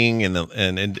meeting,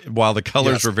 and while the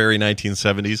colors were very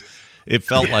 1970s. It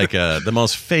felt like the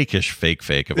most fake of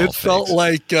all. It felt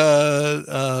like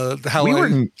how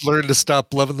I learned to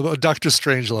stop loving the Dr.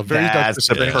 Strangelove. Very Dr.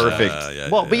 Strangelove. Perfect.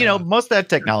 But most of that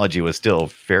technology was still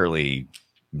fairly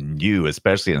new,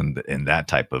 especially in that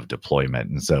type of deployment,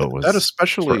 and so it was that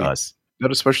especially for us.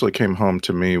 That especially came home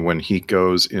to me when he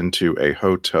goes into a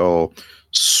hotel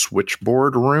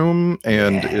switchboard room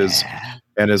and is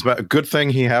And a good thing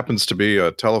he happens to be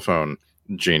a telephone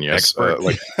genius.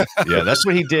 Yeah, that's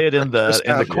what he did in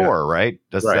the Corps, right?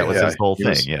 That was his whole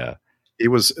thing. He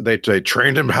was. They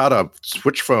trained him how to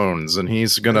switch phones, and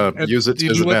he's gonna use it to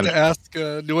his advantage.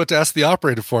 Knew what to ask the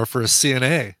operator for a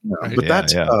CNA. Right? But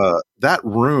that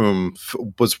room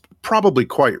was probably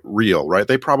quite real, right?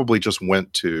 They probably just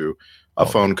went to a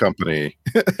phone company,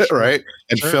 right?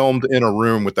 And filmed in a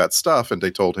room with that stuff, and they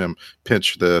told him,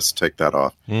 pinch this, take that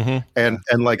off. Mm-hmm.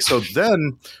 And like, so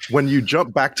then when you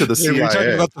jump back to the CIA. You're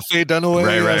talking about the Faye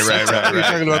Dunaway?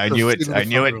 Right. I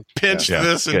knew it. Pinch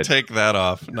this and take that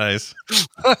off. Nice.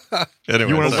 Anyway,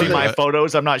 you want to see my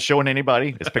photos? I'm not showing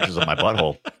anybody. It's pictures of my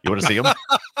butthole. You want to see them?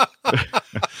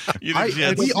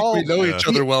 We all know each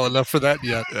other well enough for that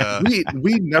yet.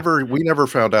 We never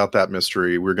found out that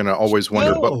mystery. We're going to always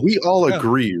wonder, but we all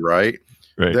agree, right?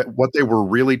 That what they were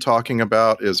really talking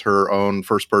about is her own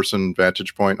first-person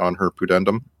vantage point on her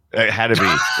pudendum. It had to be.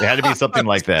 It had to be something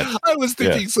like that. I was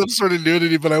thinking some sort of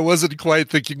nudity, but I wasn't quite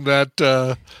thinking that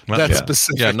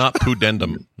specific. Yeah, not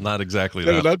pudendum. Not exactly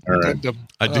that. Not pudendum.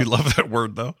 I do love that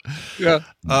word, though. Yeah,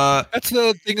 that's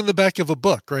the thing in the back of a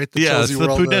book, right? That tells it's you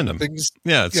the pudendum.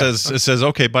 It says.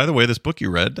 Okay, by the way, this book you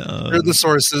read. Here are the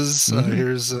sources.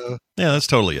 Here's. Yeah, that's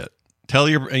totally it.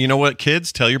 You know what,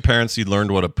 kids? Tell your parents you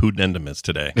learned what a pudendum is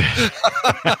today.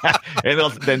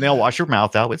 And then they'll wash your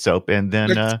mouth out with soap, and then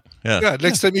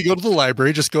next time you go to the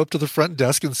library, just go up to the front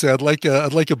desk and say, "I'd like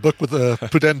a book with a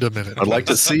pudendum in it." I'd like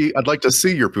to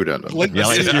see your pudendum. I'd like to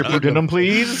see your pudendum,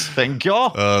 please. Thank you.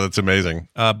 Oh, that's amazing.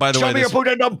 By the way, your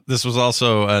pudendum. This was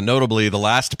also notably the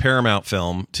last Paramount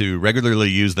film to regularly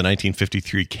use the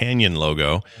 1953 Canyon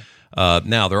logo.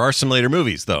 Now, there are some later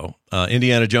movies, though.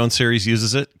 Indiana Jones series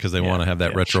uses it because they want to have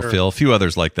that retro feel. A few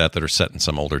others like that are set in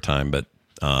some older time, but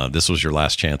this was your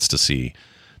last chance to see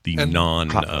the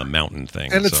non-mountain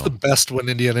thing. And it's the best when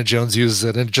Indiana Jones uses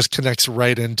it, and it just connects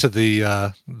right into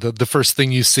the first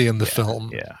thing you see in the film.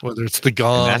 Yeah. Whether it's the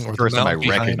gong that's or the first the time I mountain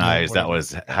recognized that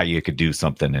was how you could do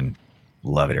something, and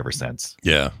love it ever since.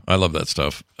 Yeah, I love that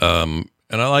stuff. And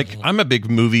I'm a big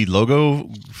movie logo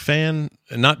fan,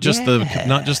 not just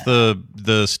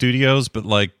the studios, but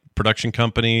like production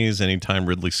companies. Anytime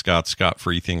Ridley Scott's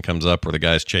Scott-free thing comes up, where the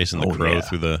guy's chasing the crow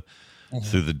through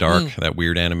the dark, that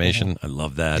weird animation, I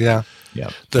love that. Yeah.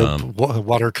 The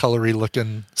watercolory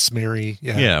looking smeary.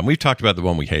 Yeah. And we've talked about the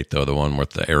one we hate, though, the one with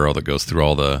the arrow that goes through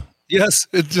all the. Yes,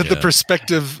 the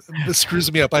perspective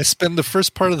screws me up. I spend the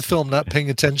first part of the film not paying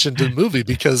attention to the movie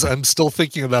because I'm still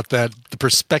thinking about the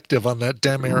perspective on that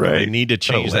damn arrow. Right. They need to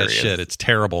change that shit. It's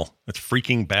terrible. It's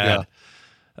freaking bad.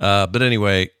 But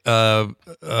anyway, I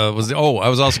was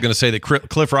also going to say that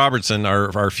Cliff Robertson,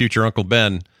 our future Uncle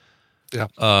Ben,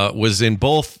 was in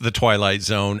both The Twilight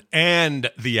Zone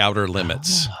and The Outer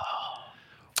Limits.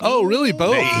 Oh, really?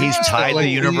 Both? He's tied the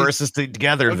universes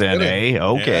together then, eh?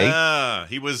 Okay. Yeah.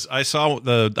 He was. I saw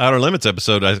the Outer Limits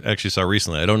episode I actually saw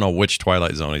recently. I don't know which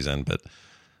Twilight Zone he's in, but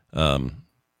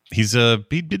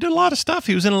he did a lot of stuff.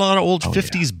 He was in a lot of old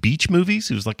 50s beach movies.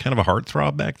 He was like kind of a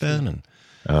heartthrob back then. And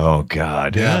oh,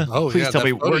 God. Yeah. Please tell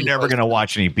me we're never going to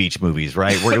watch any beach movies,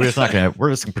 right? We're just not going to, we're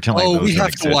just going to pretend like those we have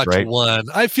exist, to watch right? one.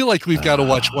 I feel like we've got to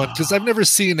watch one because I've never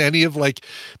seen any of like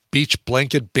Beach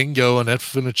Blanket Bingo and Ed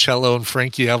Funicello and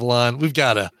Frankie Avalon. We've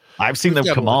got to. I've seen them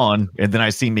come on, and then I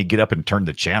seen me get up and turn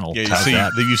the channel. Yeah,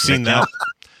 you've seen that.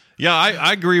 Yeah,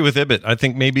 I agree with Ibbott. I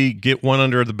think maybe get one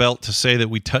under the belt to say that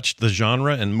we touched the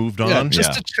genre and moved on.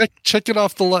 Just to check it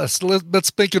off the list.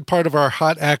 Let's make it part of our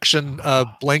hot action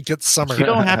blanket summer. You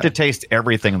don't have to taste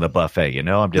everything in the buffet, you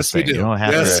know? I'm just saying. You don't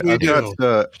have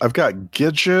to. I've got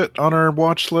Gidget on our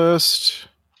watch list.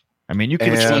 I mean, you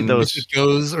can see those. Gidget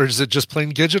goes, or is it just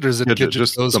plain Gidget, or is it Gidget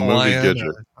just goes the movie Hawaiian?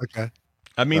 Gidget? Okay.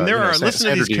 I mean, listen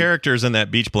to these characters in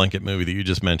that Beach Blanket movie that you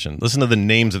just mentioned. Listen to the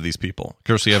names of these people. Of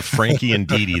course, you have Frankie and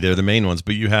Dee Dee. They're the main ones.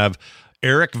 But you have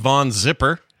Eric Von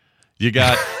Zipper. You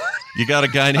got a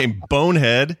guy named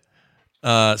Bonehead.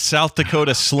 South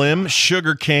Dakota Slim.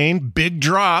 Sugar Cane. Big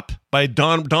Drop by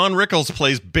Don Rickles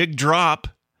plays Big Drop.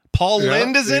 Paul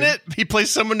Lynde is in it. He plays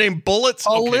someone named Bullets.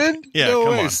 Paul Lynde? Yeah, no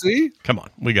come way. on. See? Come on.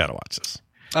 We got to watch this.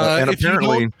 And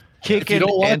apparently... Kicking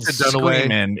and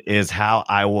screaming is how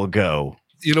I will go.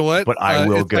 You know what? But I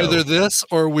will go. Either this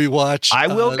or we watch. I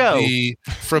will go.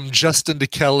 From Justin to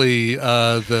Kelly.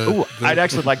 I'd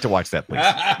actually like to watch that,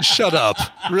 please. Shut up!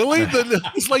 Really?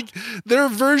 It's like their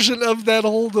version of the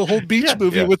whole beach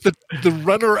movie with the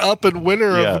runner-up and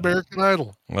winner of American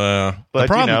Idol. But the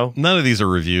problem, none of these are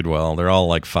reviewed well. They're all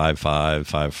like 5.5,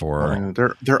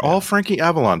 5.4. They're all Frankie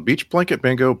Avalon. Beach Blanket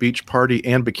Bingo, Beach Party,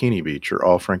 and Bikini Beach are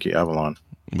all Frankie Avalon.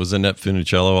 Was Annette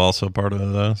Funicello also part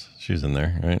of those? She's in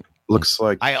there, right? looks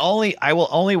like I will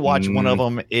only watch one of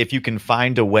them if you can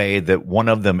find a way that one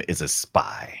of them is a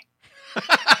spy.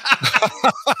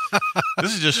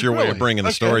 This is just your way of bringing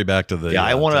the story back to the. Yeah,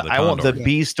 I want the Condor.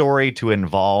 B story to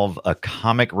involve a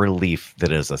comic relief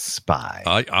that is a spy.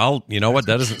 I'll. You know what?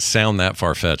 That doesn't sound that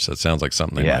far fetched. That sounds like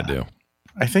something they might do.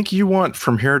 I think you want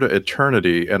From Here to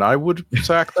Eternity, and I would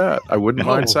sack that. I wouldn't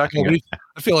mind sacking it.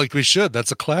 I feel like we should.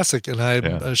 That's a classic, and I'm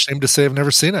ashamed to say I've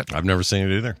never seen it. I've never seen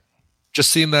it either.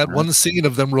 Just seen that one scene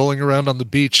of them rolling around on the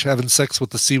beach having sex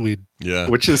with the seaweed. Yeah,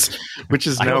 which is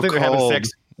I now don't think they're having called.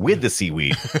 sex with the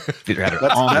seaweed.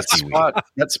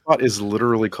 That spot is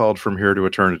literally called From Here to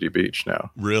Eternity Beach now.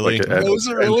 Really? Like, is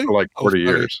it really? For like 40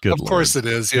 years. Good of Lord. course it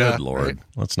is. Yeah. Good Lord. Right.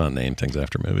 Let's not name things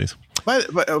after movies.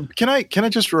 But can I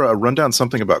just run down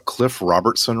something about Cliff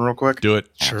Robertson real quick? Do it.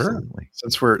 Sure.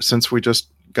 Since we just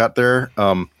got there,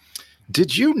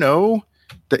 did you know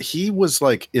that he was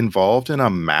like involved in a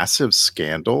massive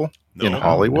scandal in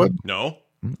Hollywood? No.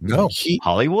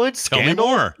 Hollywood scandal? Tell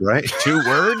me more. Right? 2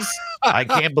 words? I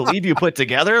can't believe you put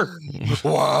together.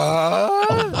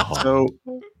 What? So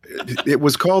it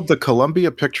was called the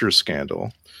Columbia Pictures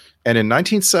scandal. And in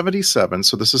 1977,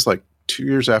 so this is like 2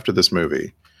 years after this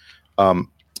movie,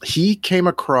 he came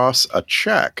across a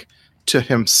check to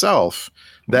himself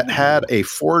that had a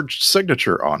forged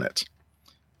signature on it.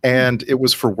 And it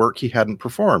was for work he hadn't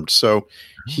performed. So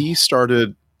he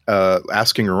started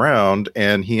asking around,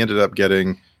 and he ended up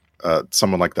getting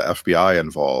someone like the FBI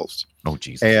involved. Oh,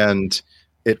 Jesus. And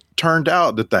it turned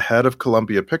out that the head of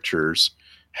Columbia Pictures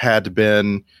had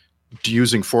been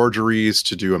using forgeries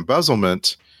to do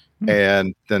embezzlement.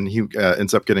 And then he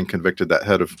ends up getting convicted. That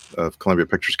head of Columbia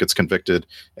Pictures gets convicted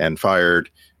and fired.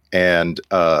 And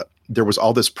there was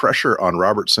all this pressure on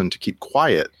Robertson to keep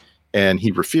quiet, and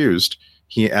he refused.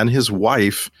 He and his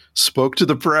wife spoke to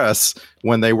the press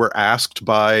when they were asked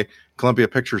by Columbia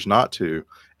Pictures not to.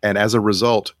 And as a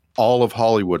result, all of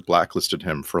Hollywood blacklisted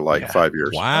him for 5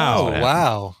 years. Wow. Oh,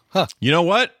 wow. Huh. You know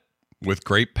what? With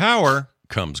great power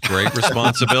comes great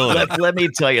responsibility. Let me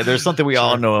tell you, there's something we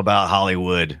all know about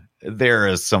Hollywood. There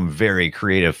is some very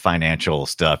creative financial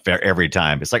stuff every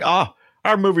time. It's like, oh,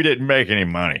 our movie didn't make any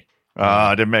money.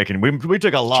 Didn't make any. We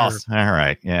took a loss. Sure. All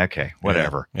right. Yeah. Okay.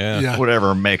 Whatever. Yeah.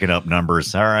 Whatever. Making up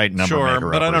numbers. All right. But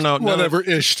I don't know. Whatever.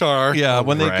 Ishtar. Yeah.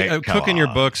 When they cooking your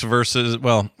books versus,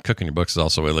 cooking your books is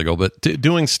also illegal, but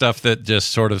doing stuff that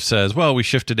just sort of says, well, we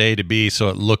shifted A to B, so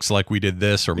it looks like we did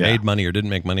this or made money or didn't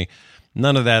make money.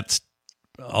 None of that's.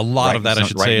 A lot of that, I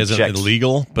should say, isn't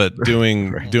illegal, but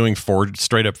doing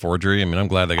straight up forgery. I mean, I'm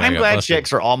glad they got. I'm glad busted.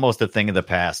 checks are almost a thing of the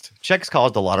past. Checks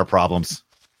caused a lot of problems.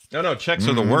 No, checks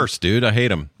are the worst, dude. I hate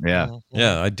them. Yeah.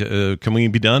 Can we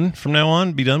be done from now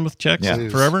on? Be done with checks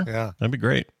forever? Yeah, that'd be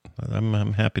great.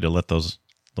 I'm happy to let those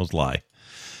lie.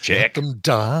 Check them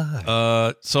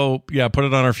die. So put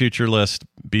it on our future list.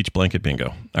 Beach blanket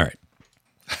bingo. All right.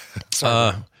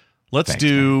 Let's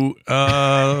do.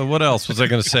 What else was I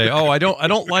going to say? Oh, I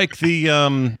don't like the.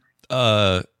 I'm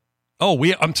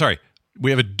sorry.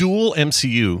 We have a dual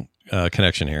MCU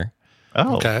connection here.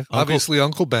 Oh, okay. Obviously,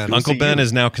 Uncle Ben. Uncle Ben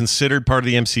is now considered part of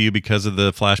the MCU because of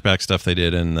the flashback stuff they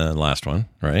did in the last one,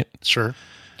 right? Sure.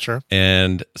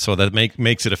 And so that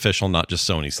makes it official, not just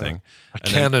Sony's thing. A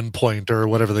canon point or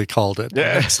whatever they called it.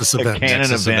 Yeah. Nexus event.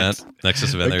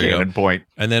 Nexus event. There you go. Point.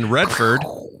 And then Redford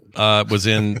was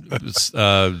in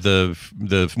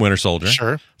the Winter Soldier.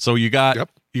 Sure. So you got 2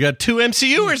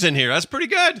 MCUers in here. That's pretty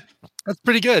good.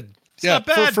 Not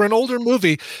bad. For an older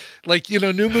movie,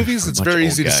 new movies, it's very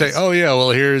easy to say, oh, yeah,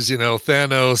 well, here's,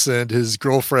 Thanos and his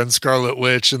girlfriend Scarlet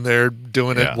Witch, and they're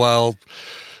doing it while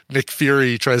Nick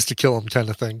Fury tries to kill him kind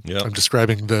of thing. Yep. I'm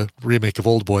describing the remake of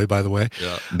Old Boy, by the way.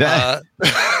 Yeah.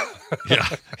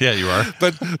 Yeah, you are.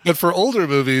 But for older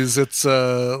movies, it's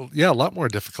a lot more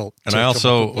difficult. And I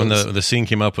also, when the scene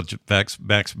came up with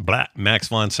Max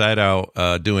von Sydow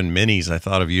doing minis, I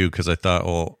thought of you because I thought,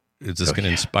 well, is this going to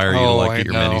inspire you to get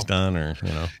your minis done, or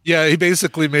Yeah, he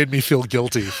basically made me feel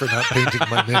guilty for not painting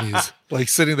my minis. Like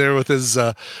sitting there with his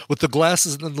with the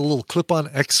glasses and then the little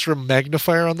clip-on extra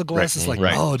magnifier on the glasses.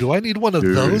 Oh, do I need one of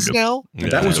those now? Yeah.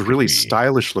 That was really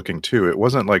stylish looking too. It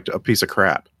wasn't like a piece of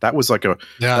crap. That was like a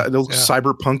little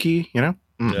cyberpunky,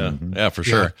 Yeah, for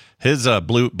sure. His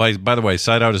blue. By the way,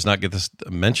 Sydow does not get this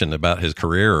mentioned about his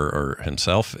career or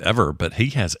himself ever, but he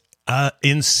has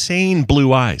insane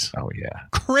blue eyes. Oh yeah,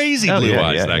 crazy blue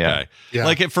eyes. That guy. Yeah.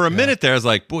 Like for a minute there, I was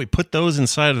like, boy, put those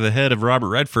inside of the head of Robert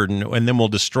Redford, and then we'll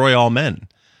destroy all men.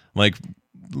 Like,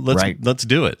 let's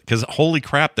do it, because holy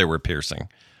crap, they were piercing.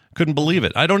 Couldn't believe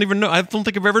it. I don't even know. I don't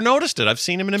think I've ever noticed it. I've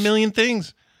seen him in a million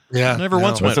things. Yeah, never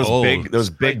once went, those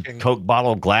big Coke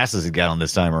bottle glasses he got on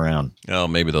this time around. Oh,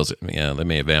 maybe those. Yeah, they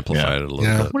may have amplified it a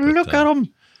little bit. Well, look at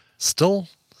him. Still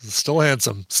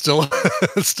handsome. Still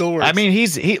works. I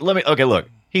mean, look,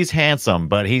 he's handsome,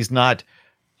 but he's not.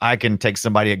 I can take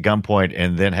somebody at gunpoint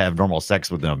and then have normal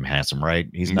sex with them. Handsome, right?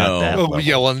 He's not that. Oh,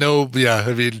 yeah. Well, no. Yeah.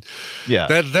 I mean, yeah.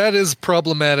 That is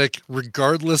problematic,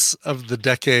 regardless of the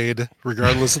decade,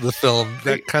 regardless of the film.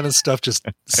 That kind of stuff just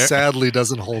sadly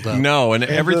doesn't hold up. No, and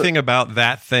everything about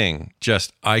that thing,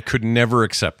 I could never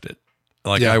accept it.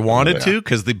 Like I wanted to,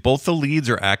 because both the leads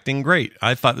are acting great.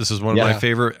 I thought this is one of my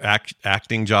favorite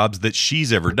acting jobs that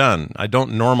she's ever done. I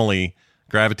don't normally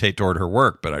gravitate toward her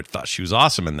work, but I thought she was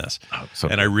awesome in this.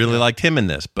 And I really liked him in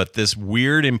this. But this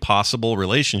weird, impossible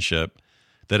relationship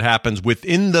that happens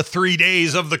within the 3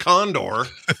 days of the Condor.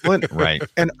 Right.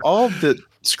 And all the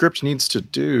script needs to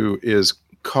do is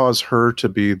cause her to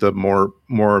be the more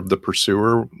of the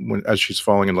pursuer as she's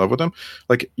falling in love with him.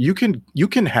 Like you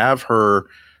can have her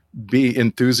be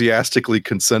enthusiastically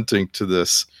consenting to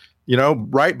this,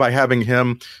 right, by having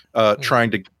him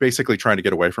trying to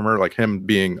get away from her, like him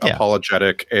being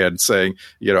apologetic and saying,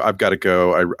 I've got to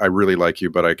go. I really like you,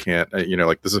 but I can't,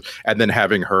 like this is, and then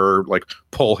having her like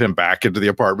pull him back into the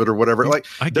apartment or whatever. Like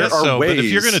I guess so, but if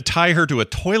you're going to tie her to a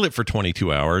toilet for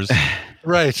 22 hours,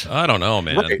 right? I don't know,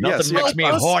 man. Nothing makes me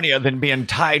hornier than being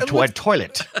tied to a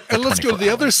toilet. And let's go to the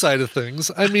other side of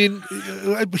things. I mean,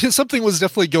 something was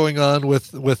definitely going on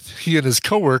with he and his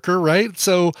coworker, right?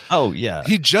 So,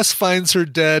 he just finds her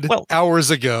dead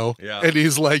hours ago, and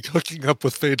he's like hooking up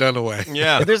with Faye Dunaway.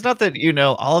 Yeah, there's not that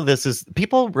all of this is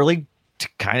people really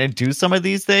kind of do some of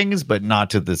these things, but not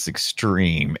to this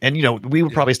extreme. And we were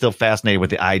probably still fascinated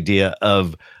with the idea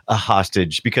of a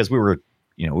hostage because we were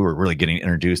really getting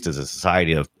introduced as a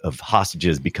society of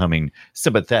hostages becoming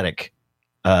sympathetic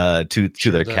to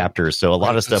their captors. So a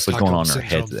lot of stuff was going on in our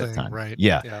heads at that time. Right.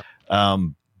 Yeah.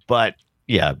 But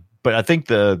I think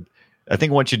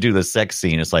once you do the sex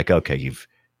scene, it's like, okay,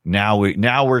 now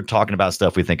we're talking about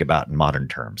stuff we think about in modern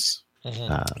terms.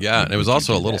 Mm-hmm. And it was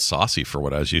also a little saucy for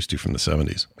what I was used to from the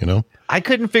 70s, I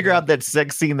couldn't figure out that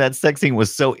sex scene. That sex scene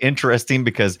was so interesting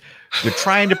because they're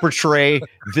trying to portray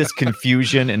this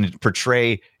confusion and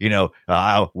portray,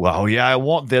 I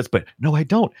want this, but no, I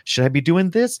don't. Should I be doing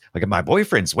this? Like my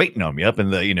boyfriend's waiting on me up in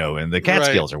the, in the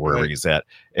Catskills or wherever he's at.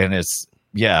 And it's,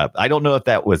 I don't know if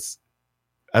that was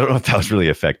really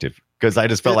effective. Because I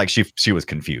just felt like she was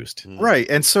confused. Right.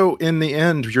 And so in the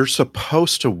end, you're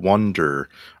supposed to wonder,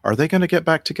 are they going to get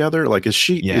back together? Like, is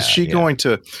she going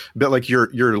to, but like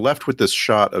you're left with this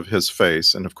shot of his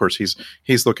face. And of course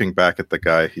he's looking back at the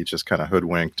guy he just kind of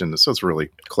hoodwinked. And so it's really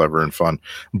clever and fun,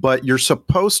 but you're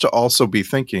supposed to also be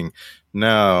thinking,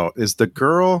 now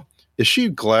is she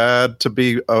glad to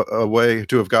be away,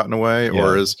 to have gotten away,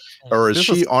 or is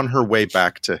she on her way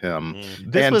back to him?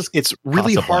 And it's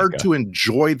really hard to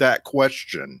enjoy that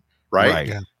question,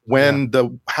 right? When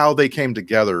how they came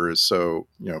together is so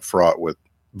fraught with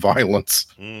violence.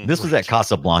 This was that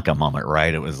Casablanca moment,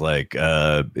 right? It was like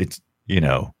it's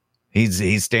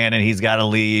he's standing, he's got to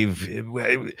leave.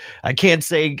 I can't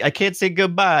say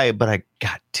goodbye, but I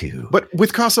got to. But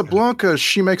with Casablanca,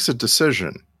 she makes a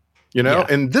decision.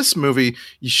 In this movie,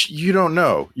 you don't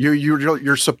know.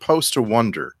 You're supposed to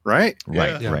wonder, right?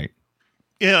 Right.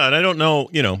 Yeah, and I don't know.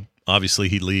 Obviously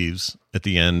he leaves at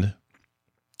the end,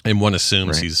 and one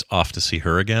assumes he's off to see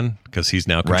her again because he's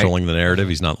now controlling the narrative.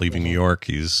 He's not leaving New York.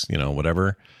 He's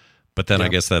whatever. But then I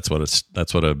guess that's what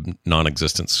a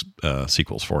non-existent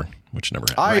sequel's for, which never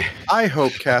happened. I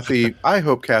hope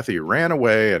Kathy ran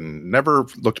away and never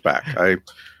looked back.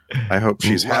 I hope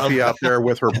she's happy out there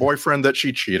with her boyfriend that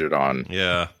she cheated on.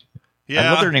 Yeah. I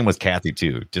love her name was Kathy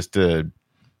too. Just the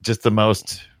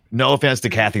most. No offense to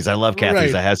Kathy's. I love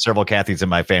Kathy's. I had several Kathy's in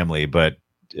my family, but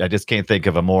I just can't think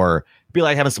of a more. It'd be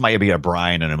like having somebody be a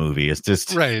Brian in a movie. It's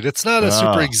just right. It's not a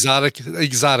super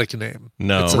exotic name.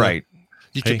 No, right.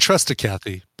 You can trust a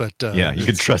Kathy, but you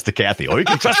can trust a Kathy. Oh, you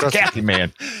can trust a Kathy,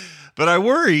 man. But I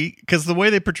worry because the way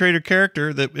they portrayed her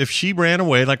character, that if she ran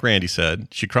away, like Randy said,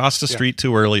 she crossed the street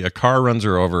too early, a car runs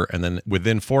her over, and then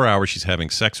within 4 hours, she's having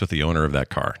sex with the owner of that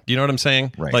car. Do you know what I'm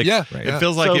saying? Right. Like, it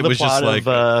feels like it was just like,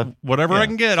 whatever I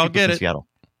can get, I'll get it. Seattle.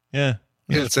 Yeah.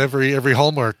 It's every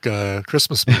Hallmark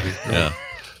Christmas movie. Yeah.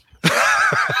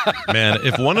 Man,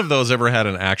 if one of those ever had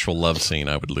an actual love scene,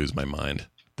 I would lose my mind.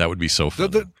 That would be so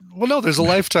fun. Well, no, there's a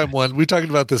Lifetime one. We talked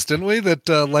about this, didn't we? That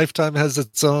Lifetime has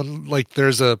its own, like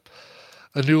there's a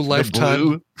new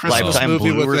Lifetime Christmas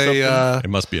movie with it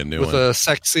must be a new with one. a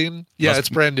sex scene. Yeah, it's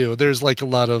brand new. There's like a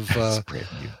lot of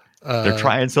They're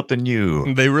trying something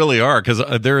new. They really are, because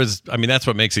there is, I mean, that's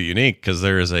what makes it unique, because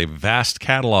there is a vast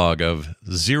catalog of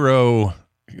zero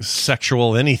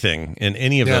sexual anything in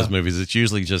any of those movies. It's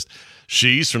usually just,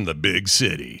 she's from the big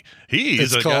city.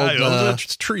 He's a guy who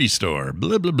owns a tree store.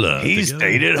 Blah, blah, blah. He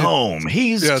stayed at home.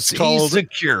 He's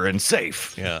secure and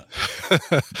safe. Yeah.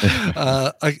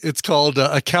 It's called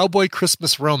A Cowboy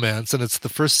Christmas Romance, and it's the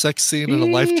first sex scene in a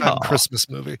Lifetime Christmas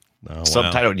movie. Oh, wow.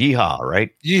 Subtitled Yeehaw,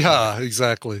 right? Yeehaw,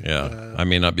 exactly. Yeah. I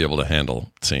may not be able to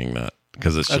handle seeing that.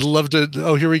 Because it's I'd love to.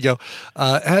 Oh, here we go.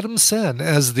 Adam Sen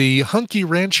as the hunky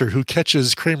rancher who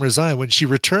catches Kramer's eye when she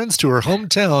returns to her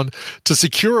hometown to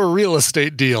secure a real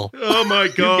estate deal. Oh my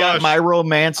god! You got my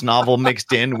romance novel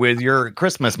mixed in with your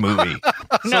Christmas movie.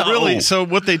 No, really. So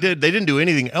what they didn't do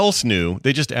anything else new.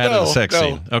 They just added a sex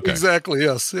scene. Okay, exactly.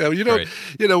 Yes. Yeah. You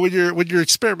know, when you're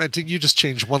experimenting, you just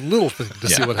change one little thing to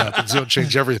see what happens. You don't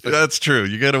change everything. That's true.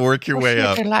 You got to work your way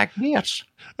up. Like this.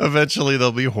 Eventually,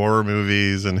 there'll be horror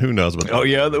movies, and who knows what. Oh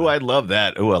yeah, I'd love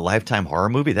that. Oh, a Lifetime horror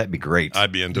movie? That'd be great.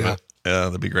 I'd be into it. Yeah,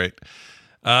 that'd be great.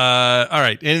 All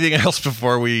right. Anything else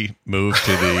before we move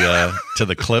to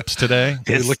the clips today?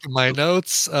 Look at my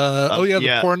notes.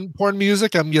 The porn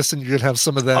music. I'm guessing you're gonna have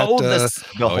some of that.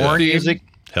 The horn music.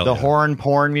 The horn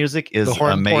porn music is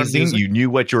amazing. You knew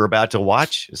what you were about to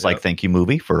watch. It's like, thank you,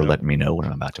 movie, for letting me know what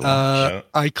I'm about to watch.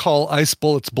 I call Ice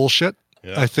Bullets bullshit.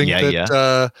 I think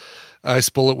that. Ice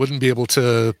Bullet wouldn't be able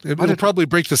to. It'll probably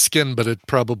break the skin, but it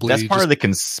probably. That's part of the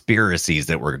conspiracies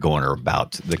that we're going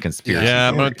about. The conspiracy.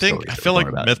 Yeah, but I feel like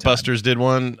MythBusters did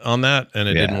one on that, and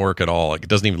it didn't work at all. Like, it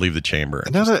doesn't even leave the chamber.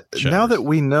 Now that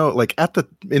we know, like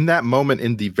in that moment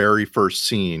in the very first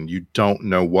scene, you don't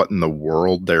know what in the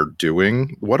world they're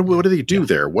doing. What do they do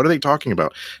there? What are they talking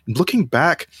about? Looking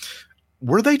back,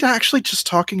 were they actually just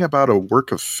talking about a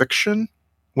work of fiction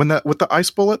with the Ice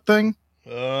Bullet thing?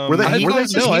 He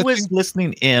was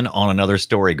listening in on another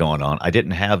story going on. I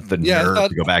didn't have the nerve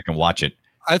to go back and watch it.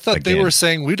 I thought they were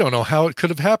saying, we don't know how it could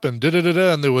have happened.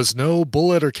 And there was no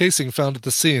bullet or casing found at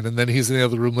the scene. And then he's in the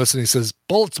other room listening. He says,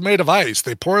 bullets made of ice.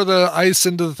 They pour the ice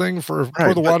into the thing pour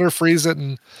the water, freeze it.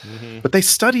 But they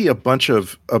study a bunch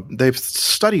of, they've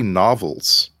studied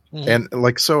novels. And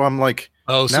so I'm like,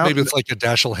 oh, so maybe it's like a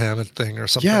Dashiell Hammett thing or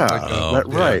something. Yeah, like that.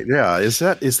 Right. Yeah. Is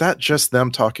that just them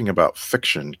talking about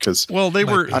fiction? Because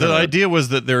the idea was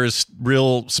that there is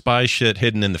real spy shit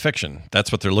hidden in the fiction.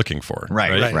 That's what they're looking for.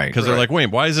 Right. Because they're like, wait,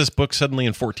 why is this book suddenly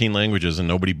in 14 languages and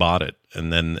nobody bought it?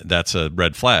 And then that's a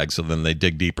red flag. So then they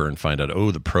dig deeper and find out,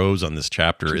 the prose on this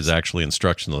chapter is actually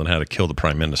instructions on how to kill the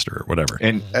prime minister or whatever.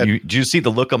 And did you see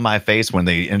the look on my face when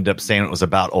they ended up saying it was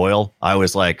about oil? I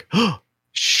was like,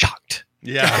 shocked.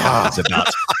 Yeah,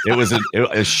 it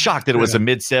was shocked that it was a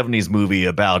mid-70s movie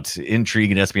about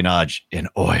intrigue and espionage in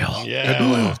oil.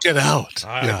 Yeah, get out!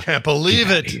 I can't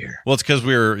believe it. Well, it's because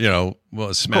we were,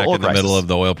 smack in the middle of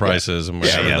the oil prices, and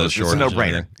we're having those shortages. It's a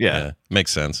no-brainer. Yeah,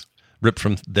 makes sense. Ripped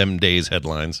from them days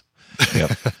headlines.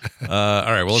 Yep. All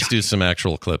right, well, let's do some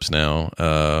actual clips now.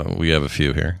 We have a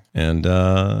few here, and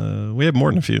we have more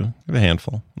than a few. We have a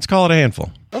handful. Let's call it a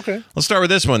handful. Okay. Let's start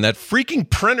with this one. That freaking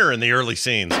printer in the early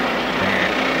scenes.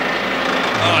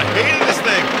 I hated this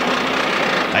thing.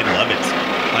 I love it.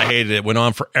 I hated it. It went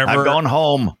on forever. I've gone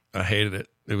home. I hated it.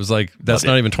 It was like, that's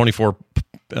not even 24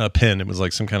 pin. It was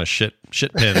like some kind of shit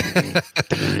pin.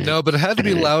 No, but it had to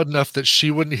be loud enough that she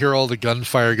wouldn't hear all the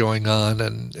gunfire going on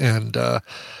and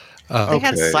they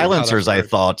had silencers, I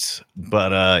thought,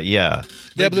 but yeah,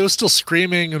 but they were still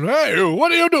screaming and, hey,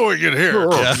 what are you doing in here?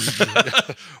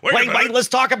 Wait, let's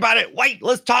talk about it. Wait,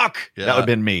 let's talk. Yeah. That would have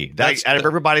been me. Out of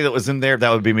everybody that was in there, that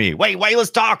would be me. Wait,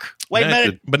 let's talk. Wait a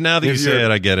minute. But now that you say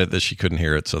it, I get it that she couldn't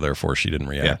hear it, so therefore she didn't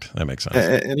react. Yeah. That makes sense.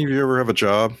 Any of you ever have a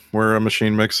job where a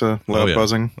machine makes a loud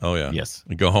buzzing? Oh yeah. Yes.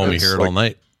 You go home, you hear it all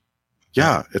night.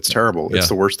 Yeah, it's terrible. It's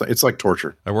the worst thing. It's like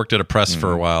torture. I worked at a press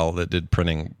for a while that did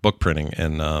book printing,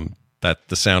 and that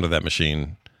the sound of that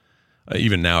machine,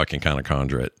 even now I can kind of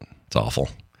conjure it. It's awful.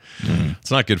 It's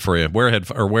not good for you. Wear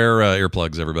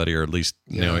earplugs, everybody, or at least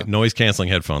noise canceling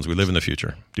headphones. We live in the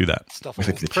future. Do that. Stuff will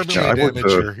permanently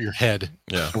damage your head.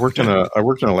 Yeah, I worked in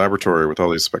a laboratory with all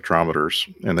these spectrometers,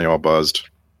 and they all buzzed.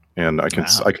 And I could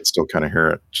still kind of hear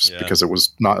it just because it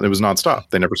was nonstop.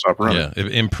 They never stopped running. Yeah,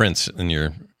 it imprints in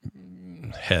your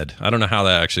head. I don't know how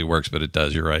that actually works, but it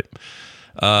does. You're right.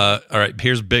 All right,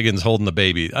 here's Biggins holding the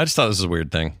baby. I just thought this was a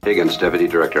weird thing. Biggins, Deputy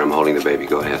Director, I'm holding the baby.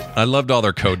 Go ahead. I loved all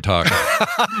their code talk.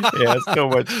 Yeah, so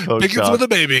much code Biggins talk. with a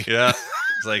baby. Yeah.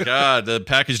 It's like, the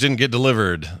package didn't get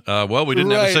delivered. Well, we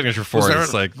didn't have a signature for it.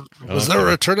 It's like, was there a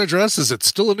return address? Is it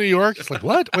still in New York? It's like,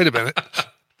 what? Wait a minute.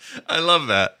 I love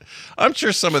that. I'm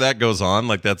sure some of that goes on.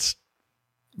 Like, that's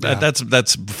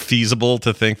That's feasible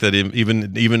to think that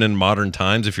even in modern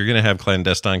times, if you're going to have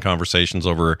clandestine conversations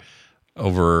over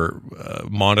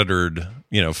monitored,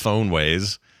 phone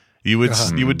ways, you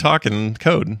would talk in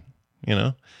code,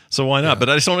 So why not? Yeah. But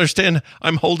I just don't understand.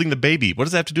 I'm holding the baby. What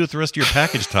does that have to do with the rest of your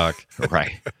package talk?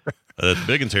 Right.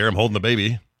 Biggin's here. I'm holding the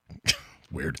baby.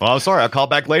 Weird. Well, I'm sorry. I'll call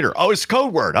back later. Oh, it's a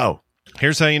code word. Oh.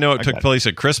 Here's how you know it took place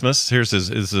at Christmas. Here's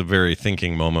is a very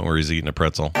thinking moment where he's eating a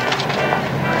pretzel.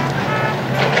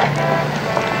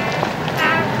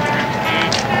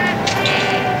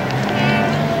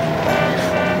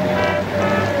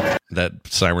 That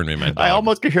siren made my dog. I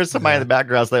almost could hear somebody in the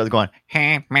background that was going,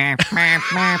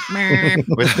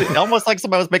 almost like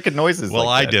somebody was making noises. Well,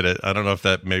 like I did it. I don't know if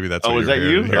maybe that's what was that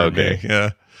you? Okay. Me. Yeah.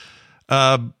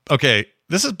 Okay.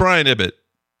 This is Brian Ibbett.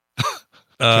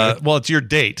 Well, it's your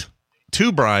date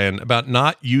to Brian about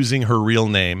not using her real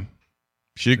name.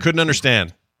 She couldn't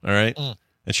understand. All right.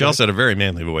 And she also had a very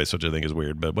manly voice, which I think is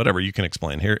weird, but whatever, you can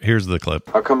explain. Here's the clip.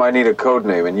 How come I need a code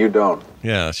name and you don't?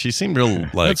 Yeah, she seemed real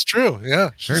like... That's true,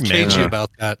 yeah. She's cagey about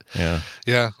that. Yeah.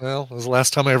 Yeah, well, it was the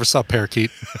last time I ever saw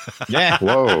Parakeet. Yeah.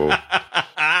 Whoa.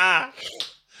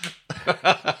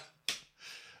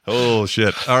 Oh,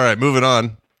 shit. All right, moving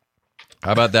on.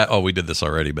 How about that? Oh, we did this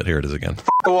already, but here it is again.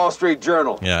 The Wall Street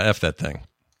Journal. Yeah, F that thing.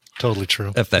 Totally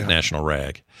true. F that national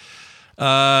rag.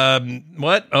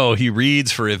 What? Oh, he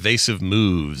reads for evasive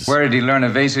moves. Where did he learn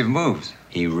evasive moves?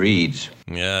 He reads.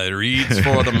 Yeah, he reads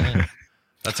for them.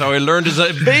 That's how he learned his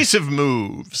evasive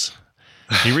moves.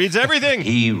 He reads everything.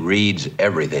 He reads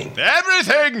everything.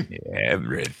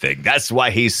 Everything. That's why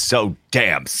he's so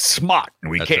damn smart, and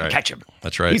we can't catch him.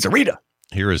 That's right. He's a reader.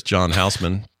 Here is John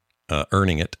Houseman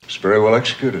earning it. It's very well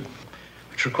executed.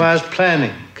 Which requires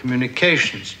planning,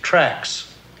 communications,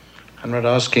 tracks. I'm not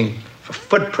asking for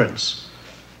footprints.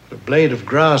 A blade of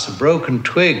grass, a broken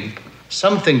twig,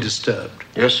 something disturbed.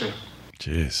 Yes, sir.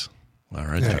 Jeez. All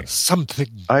right. Yeah, something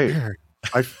weird.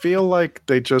 I feel like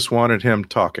they just wanted him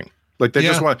talking. Like they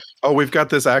just want, we've got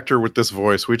this actor with this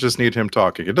voice. We just need him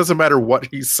talking. It doesn't matter what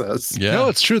he says. Yeah. No,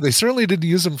 it's true. They certainly didn't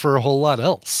use him for a whole lot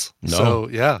else. No. So,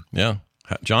 yeah. Yeah.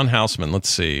 John Houseman, let's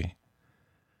see.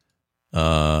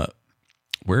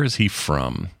 Where is he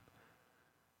from?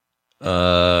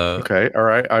 Okay, all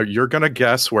right. You're going to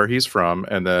guess where he's from,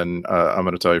 and then I'm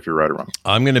going to tell you if you're right or wrong.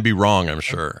 I'm going to be wrong, I'm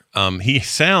sure. He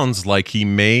sounds like he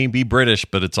may be British,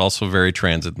 but it's also very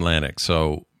transatlantic.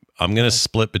 So I'm going to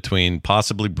split between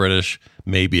possibly British,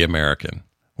 maybe American.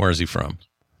 Where is he from?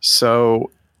 So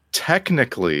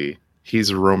technically,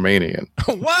 he's Romanian.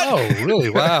 What? Oh, really?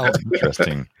 Wow.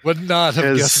 Interesting. Would not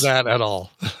have guessed that at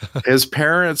all. His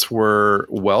parents were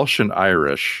Welsh and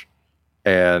Irish,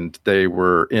 and they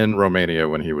were in Romania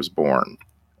when he was born.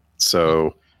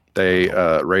 So they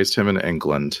raised him in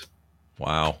England.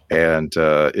 Wow. And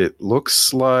it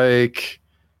looks like,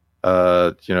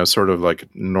 sort of like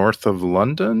north of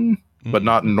London, but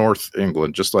not North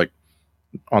England, just like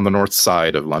on the north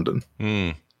side of London.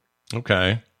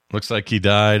 Okay. Looks like he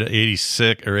died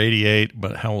 86 or 88,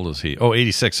 but how old is he? Oh,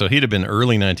 86. So he'd have been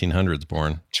early 1900s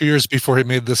born. 2 years before he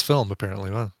made this film,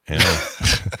 apparently. Wow. Yeah.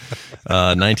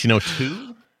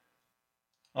 1902?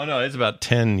 Oh, no, it's about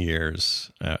 10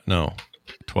 years. No,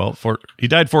 12. He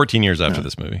died 14 years after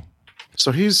this movie.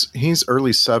 So he's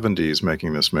early 70s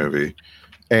making this movie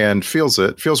and feels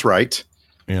right.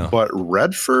 Yeah. But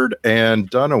Redford and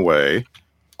Dunaway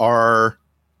are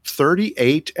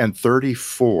 38 and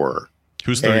 34.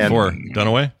 Who's 34?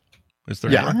 Dunaway? Is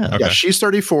 34? Yeah, okay. Yeah, she's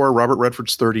 34. Robert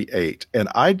Redford's 38. And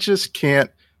I just can't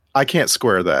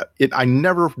square that. I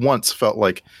never once felt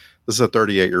like this is a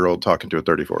 38-year-old talking to a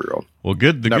 34-year-old. Well,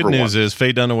 the good news is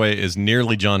Faye Dunaway is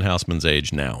nearly John Houseman's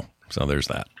age now. So there's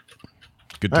that.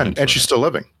 Good times. And she's still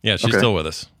living. Yeah, she's still with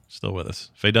us.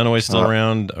 Faye Dunaway's still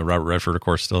around. Robert Redford, of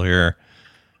course, still here.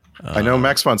 I know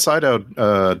Max von Sydow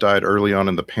died early on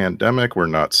in the pandemic. We're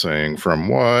not saying from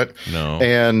what. No.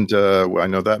 And I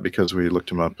know that because we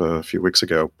looked him up a few weeks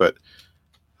ago. But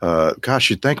gosh,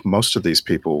 you'd think most of these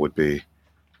people would be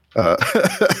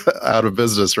out of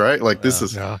business, right? Like this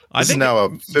is now a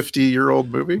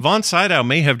 50-year-old movie. Von Sydow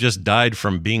may have just died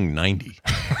from being 90.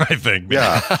 I think.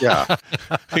 Yeah.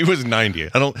 He was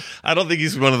 90. I don't think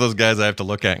he's one of those guys I have to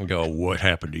look at and go, "What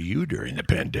happened to you during the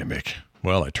pandemic?"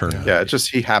 Well, I turned. Yeah,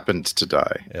 he happened to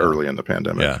die early in the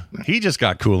pandemic. Yeah, he just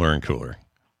got cooler and cooler.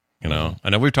 I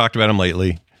know we've talked about him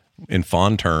lately in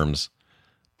fond terms,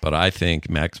 but I think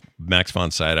Max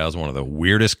von Sydow is one of the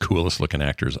weirdest, coolest looking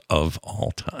actors of all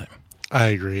time. I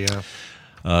agree. Yeah.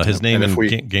 His name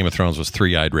in Game of Thrones was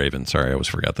Three-Eyed Raven. Sorry, I always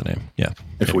forgot the name. Yeah.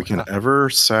 If we can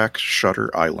ever sack Shutter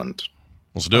Island,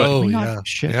 Let's do it. Oh, yeah.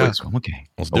 Shit. Yeah. Okay.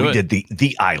 Let's do we it. did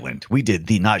the Island. We did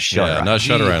the not Shutter. Yeah, not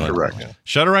Shutter Island. Correct.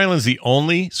 Shutter Island's the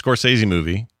only Scorsese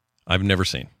movie I've never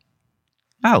seen.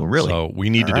 Oh, really? So we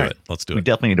need to do right. it. Let's do We it.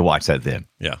 definitely need to watch that then.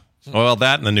 Yeah. Well,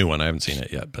 that and the new one. I haven't seen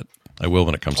it yet, but I will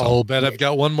when it comes I'll out. bet I've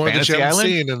got one more Fantasy that you haven't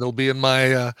Island? seen, and it'll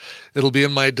be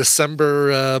in my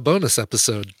December bonus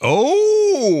episode.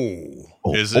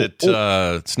 Is it?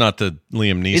 It's not the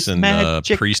Liam Neeson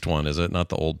magic. priest one, is it? Not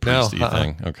the old No, priesty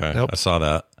thing. Okay, Nope. I saw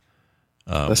that.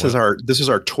 This is our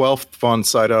 12th Von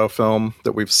Sydow film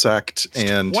that we've sacked,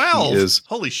 and 12? he is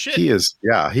Holy shit! he is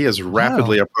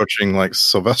rapidly approaching like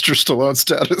Sylvester Stallone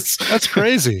status. That's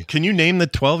crazy. Can you name the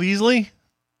 12 easily?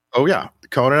 Oh yeah,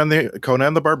 Conan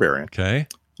the Barbarian, Okay.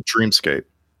 Dreamscape,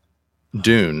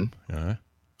 Dune, Yeah.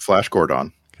 Flash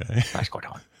Gordon, Okay.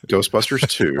 Ghostbusters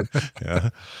 2, Yeah.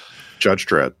 Judge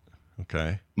Dredd,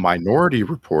 Okay. Minority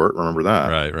Report. Remember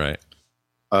that? Right.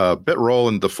 Bit role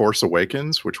in The Force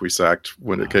Awakens, which we sacked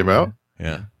when it came out.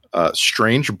 Yeah.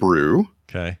 Strange Brew,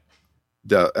 Okay.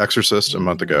 The Exorcist a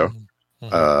month ago,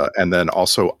 and then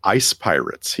also Ice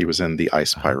Pirates. He was in The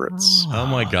Ice Pirates. Oh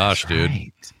my gosh,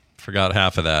 dude! Forgot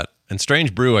half of that. And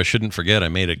Strange Brew, I shouldn't forget. I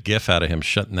made a GIF out of him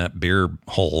shutting that beer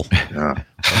hole. Yeah.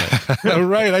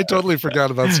 Right. I totally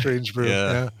forgot about Strange Brew.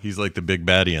 Yeah. He's like the big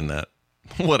baddie in that.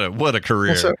 What a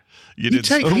career! Also, you did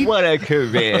What a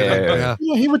career. Yeah,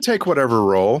 he would take whatever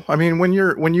role. I mean, when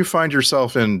you find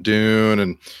yourself in Dune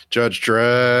and Judge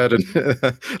Dredd, and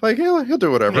like he'll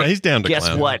do whatever. Yeah, he's down to Guess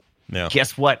clown. what? Yeah.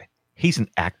 Guess what? He's an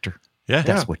actor. Yeah.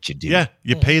 That's what you do. Yeah.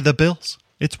 You pay the bills.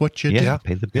 It's what you do.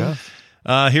 Pay the bill.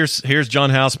 Here's John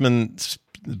Houseman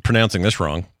pronouncing this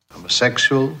wrong.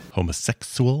 Homosexual.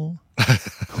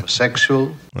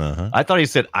 I thought he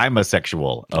said I'm a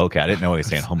sexual. Okay, I didn't know he was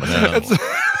saying homosexual.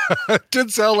 It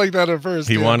did sound like that at first.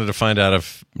 He wanted to find out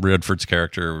if Redford's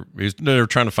character. They were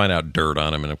trying to find out dirt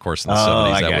on him, and of course, in the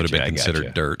 70s, that would have been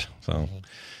considered dirt. So,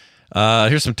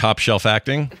 here's some top shelf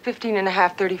acting. 15 and a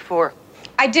half, 34.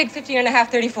 I dig 15 and a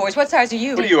half, 34s. What size are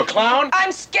you? What are you, a clown?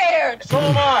 I'm scared. So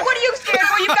am I. What are you scared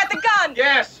for? You've got the gun.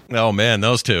 Yes. Oh man,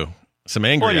 those two. Some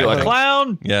angry. What are you, a acting.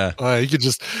 clown? Yeah. You could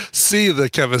just see the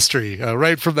chemistry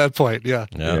right from that point. Yeah.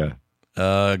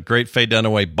 Great Faye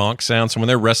Dunaway bonk sound. So when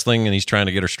they're wrestling and he's trying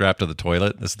to get her strapped to the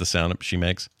toilet, this is the sound that she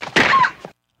makes. I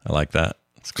like that.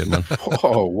 It's a good one.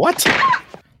 Oh, what?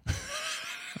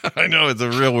 I know, it's a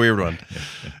real weird one.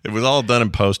 It was all done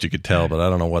in post, you could tell, but I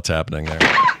don't know what's happening there.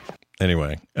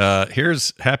 Anyway,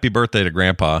 here's Happy Birthday to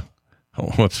Grandpa. Oh,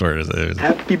 whoops, where is it?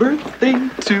 Happy birthday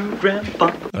to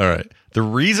Grandpa. All right. The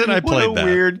reason I played what a that.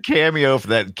 weird cameo for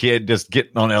that kid just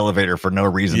getting on an elevator for no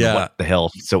reason. Yeah. What the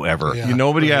hell so ever. Yeah.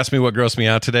 Nobody asked me what grossed me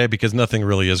out today because nothing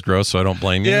really is gross, so I don't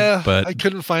blame you. Yeah. But I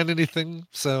couldn't find anything.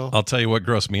 So I'll tell you what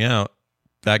grossed me out.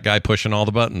 That guy pushing all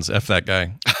the buttons. F that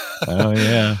guy. Oh,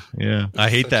 yeah. Yeah. I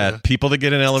hate that. People that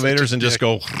get in elevators and just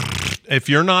go, if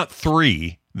you're not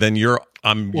 3, then you're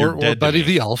or dead. Buddy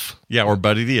the Elf. Yeah, or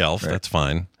Buddy the Elf. Right. That's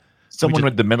fine. Someone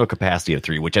with the mental capacity of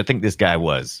 3, which I think this guy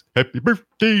was. Happy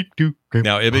birthday to Grandpa.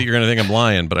 Now, Ibby, you're going to think I'm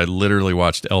lying, but I literally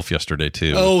watched Elf yesterday,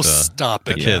 too. Oh, stop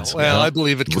it. The kids. Well, I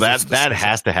believe it. Well, that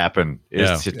has to happen.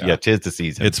 Tis the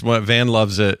season. It's what Van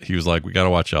loves it. He was like, we got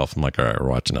to watch Elf. I'm like, all right, we're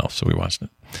watching Elf. So we watched it.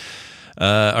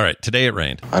 All right. Today it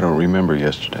rained. I don't remember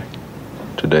yesterday.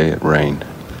 Today it rained.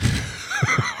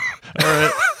 All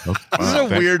right. This is a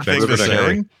weird thing to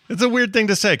say. It's a weird thing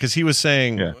to say because he was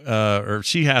saying, or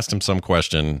she asked him some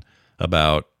question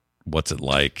about what's it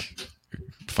like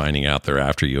finding out they're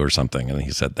after you or something, and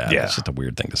he said that. It's just a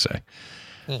weird thing to say.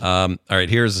 All right,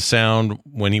 here's the sound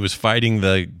when he was fighting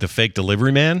the fake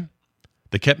delivery man.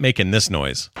 They kept making this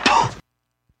noise.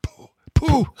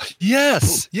 Pooh.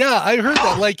 Yes. Yeah, I heard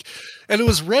that. And it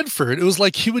was Redford. It was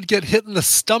like he would get hit in the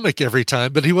stomach every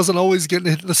time, but he wasn't always getting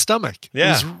hit in the stomach. Yeah.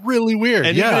 It was really weird.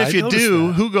 And even if you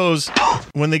do, who goes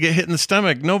when they get hit in the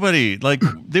stomach? Nobody. Like,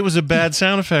 it was a bad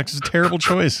sound effect. It's a terrible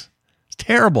choice. It's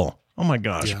terrible. Oh my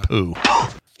gosh. Pooh.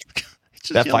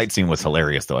 That fight scene was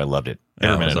hilarious, though. I loved it.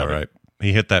 Every minute all of it. right.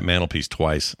 He hit that mantelpiece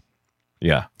twice.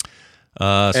 Yeah.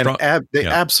 They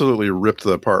absolutely ripped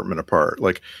the apartment apart.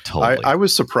 Like, totally. I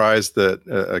was surprised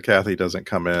that Kathy doesn't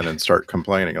come in and start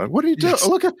complaining. Like, what are you doing?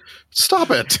 Look at,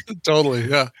 stop it! Totally,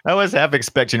 yeah. I was half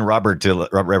expecting Robert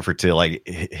Redford to like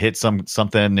hit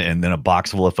something, and then a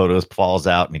box full of photos falls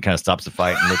out, and he kind of stops the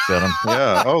fight and looks at him.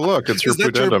 Yeah. Oh, look, it's your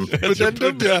pudendum.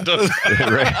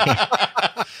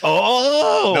 Yeah.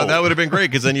 Oh, no, that would have been great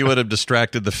because then you would have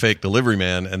distracted the fake delivery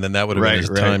man, and then that would have been his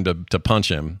time to punch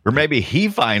him. Or maybe he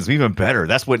finds him even better.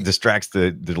 That's what distracts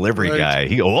the delivery guy.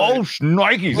 He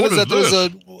Nikes. What is that? There's a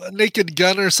naked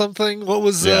gun or something. What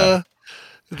was the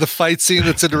fight scene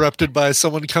that's interrupted by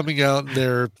someone coming out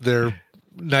and they're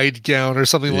nightgown or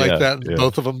something like that, and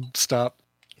both of them stop.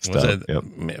 Was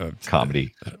it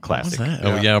comedy classic?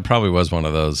 Oh yeah, it probably was one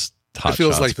of those. Hot it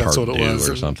feels Shots like that's Part what it was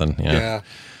or something. Yeah.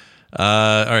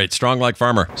 Yeah. All right. Strong like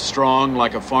farmer. Strong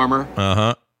like a farmer.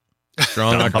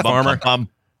 Strong like a farmer.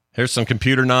 Here's some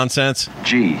computer nonsense.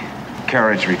 G.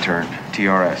 Carriage return.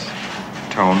 TRS.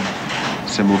 Tone.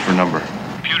 Symbol for number.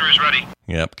 Computer is ready.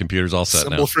 Yep. Computer's all set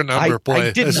Symbol now. for number.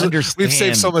 I didn't understand. We've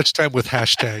saved so much time with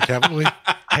hashtag, haven't we?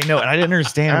 I know, and I didn't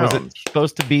understand. Was it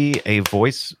supposed to be a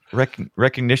voice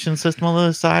recognition system on the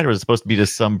other side, or was it supposed to be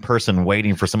just some person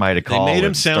waiting for somebody to call? They made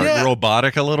him sound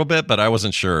robotic a little bit, but I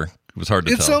wasn't sure. It was hard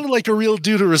to tell. It sounded like a real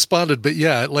dude who responded, but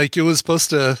yeah, like it was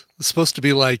supposed to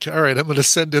be like, all right, I'm going to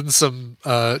send in some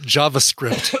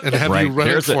JavaScript and have you run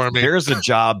it for me. There's a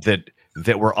job that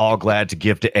we're all glad to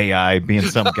give to AI, being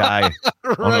some guy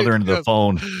on the other end of the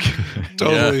phone.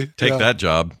 Totally. Yeah, take that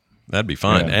job. That'd be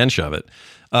fine. And shove it.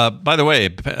 By the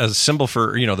way, as a symbol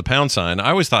for, the pound sign,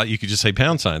 I always thought you could just say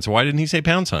pound sign. So why didn't he say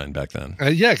pound sign back then?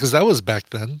 Yeah, because that was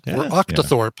back then. Yeah. Or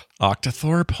Octothorpe. Yeah.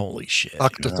 Octothorpe? Holy shit.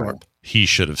 Octothorpe. He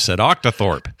should have said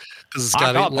Octothorpe. Because it's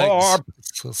got 8 legs.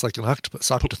 So it's like an octopus.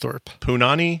 Octothorpe.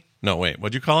 Punani? No, wait.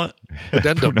 What'd you call it?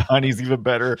 Addendum. Punani's even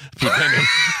better.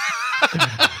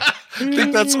 I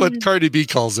think that's what Cardi B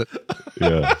calls it.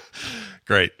 Yeah.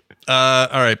 Great. All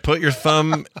right. Put your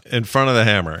thumb in front of the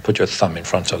hammer. Put your thumb in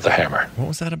front of the hammer. What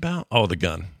was that about? Oh, the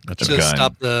gun. That's to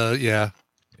stop the,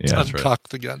 uncock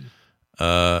the gun.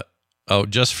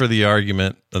 Just for the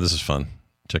argument. Oh, this is fun.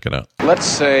 Check it out. Let's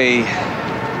say,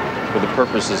 for the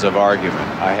purposes of argument,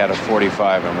 I had a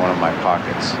 45 in one of my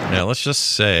pockets. Yeah, let's just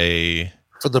say...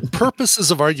 For the purposes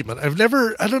of argument,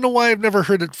 I don't know why I've never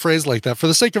heard it phrased like that. For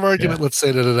the sake of argument, let's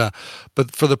say da-da-da.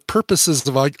 But for the purposes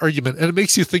of argument, and it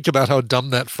makes you think about how dumb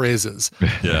that phrase is.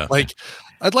 Yeah. Like,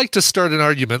 I'd like to start an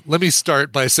argument. Let me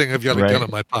start by saying I've got a gun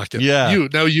in my pocket. Yeah.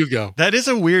 Now you go. That is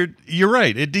a weird, you're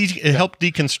right. It helped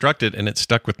deconstruct it and it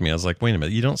stuck with me. I was like, wait a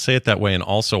minute, you don't say it that way. And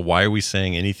also, why are we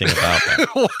saying anything about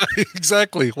that?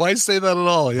 Exactly. Why say that at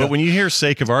all? Yeah. But when you hear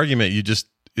sake of argument,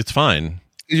 it's fine.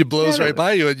 It blows right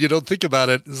by you and you don't think about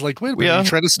it. It's like, wait a minute, you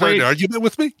trying to start an argument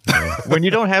with me? When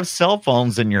you don't have cell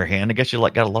phones in your hand, I guess you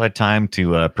got a lot of time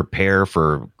to prepare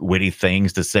for witty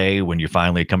things to say when you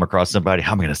finally come across somebody.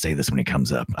 How am I going to say this when it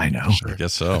comes up? I know. I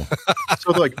guess so.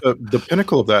 So like the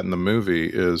pinnacle of that in the movie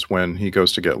is when he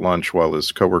goes to get lunch while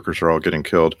his coworkers are all getting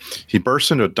killed. He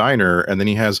bursts into a diner and then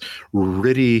he has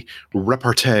witty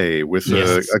repartee with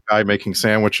a guy making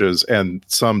sandwiches and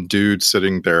some dude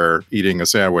sitting there eating a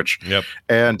sandwich. Yep.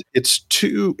 And it's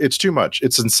too much.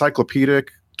 It's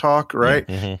encyclopedic talk, right?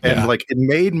 Mm-hmm. And like it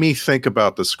made me think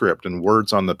about the script and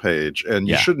words on the page. And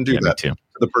you shouldn't do that to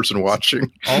the person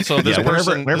watching. Also, this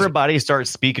person, whenever everybody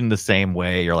starts speaking the same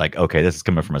way, you're like, okay, this is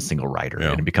coming from a single writer,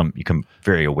 and you become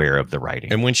very aware of the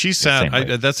writing. And when she sat,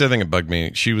 that's the other thing that bugged me.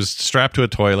 She was strapped to a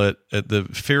toilet,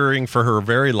 fearing for her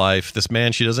very life. This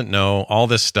man she doesn't know, all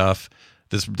this stuff.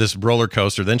 This roller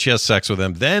coaster. Then she has sex with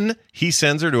him. Then he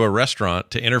sends her to a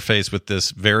restaurant to interface with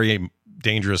this very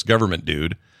dangerous government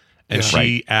dude. And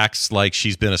she acts like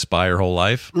she's been a spy her whole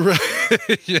life. Right.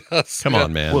 Yes. Come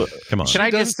on, man. Come on. Can I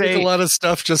just say a lot of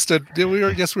stuff just to, we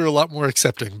were a lot more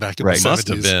accepting back in the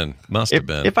 70s. Must have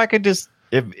been. If I could just,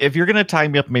 if you're going to tie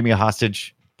me up, make me a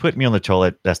hostage, put me on the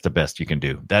toilet. That's the best you can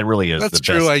do. That really is the best.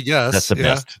 That's true, I guess. That's the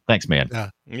best. Thanks, man.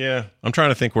 Yeah. I'm trying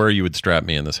to think where you would strap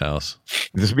me in this house.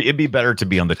 It'd be better to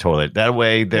be on the toilet. That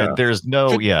way, there's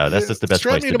no, that's just the best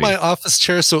place to be. Strap me to my office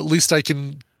chair so at least I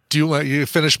can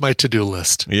finish my to-do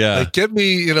list. Yeah. Like get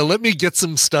me, let me get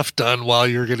some stuff done while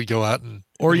you're going to go out and.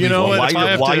 Or,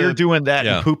 while you're doing that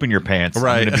and pooping your pants, I'm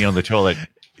going to be on the toilet.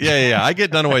 Yeah. I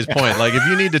get Dunaway's point. Like, if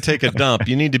you need to take a dump,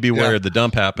 you need to be where the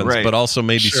dump happens, but also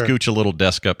maybe scooch a little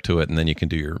desk up to it, and then you can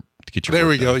get your. There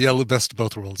we go. Yeah, the best of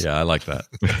both worlds. Yeah, I like that.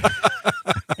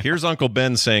 Here's Uncle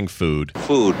Ben saying food.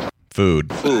 Food.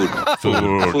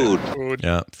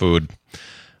 Yeah, food.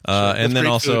 And then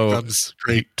also comes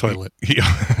great toilet.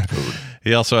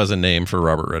 He also has a name for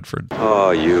Robert Redford.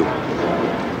 Oh, you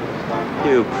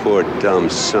poor dumb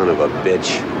son of a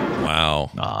bitch.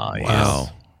 Wow. Wow. Yes.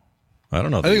 I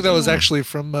don't know. I think that was actually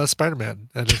from Spider-Man,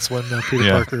 and it's when Peter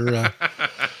Parker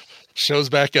shows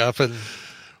back up and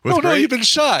no, you've been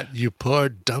shot. You poor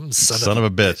dumb son of a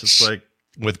bitch. It's like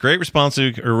with great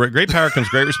great power comes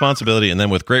great responsibility, and then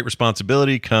with great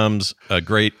responsibility comes a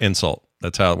great insult.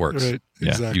 That's how it works. Right. Yeah,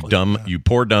 Exactly. You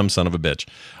poor dumb son of a bitch.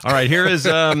 All right, here is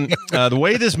the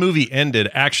way this movie ended.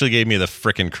 Actually, gave me the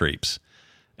frickin' creeps.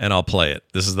 And I'll play it.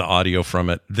 This is the audio from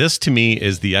it. This, to me,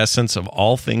 is the essence of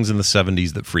all things in the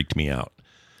 70s that freaked me out.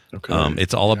 Okay.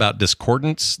 It's all about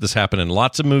discordance. This happened in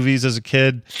lots of movies as a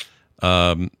kid.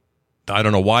 I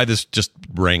don't know why this just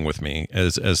rang with me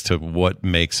as to what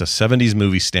makes a 70s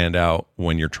movie stand out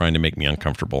when you're trying to make me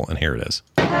uncomfortable. And here it is.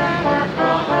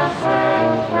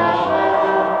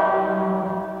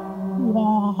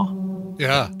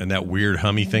 Yeah. And that weird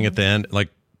hummy thing at the end. Like,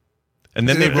 and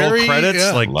then they roll credits.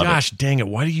 Yeah. Like, gosh, dang it.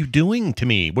 What are you doing to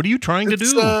me? What are you trying to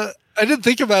do? I didn't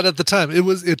think about it at the time.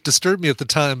 It disturbed me at the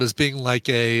time as being like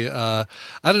I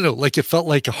don't know, like it felt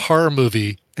like a horror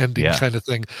movie ending kind of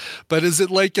thing. But is it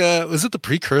like was it the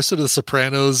precursor to The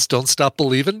Sopranos' Don't Stop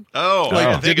Believin'? Oh,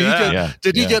 like did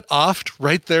he get offed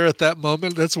right there at that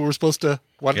moment? That's what we're supposed to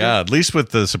wonder. Yeah, at least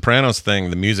with the Sopranos thing,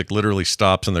 the music literally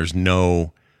stops and there's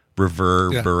no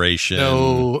reverberation.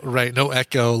 No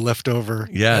echo left over.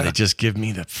 Yeah, they just give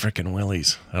me the frickin'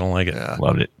 willies. I don't like it. Yeah.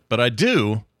 Loved it. But I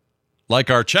do like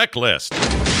our checklist.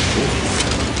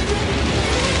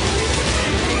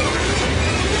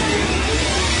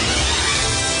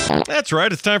 That's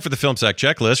right. It's time for the Film Sack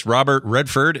checklist. Robert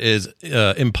Redford is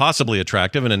impossibly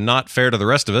attractive and not fair to the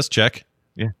rest of us. Check.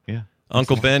 Yeah.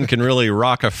 Uncle Ben can really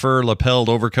rock a fur lapelled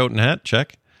overcoat and hat.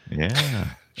 Check. Yeah.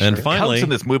 And finally, coats in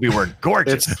this movie were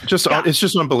gorgeous. It's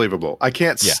just unbelievable. I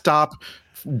can't stop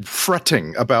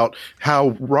fretting about how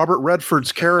Robert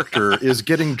Redford's character is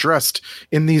getting dressed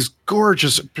in these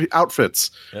gorgeous outfits.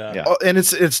 And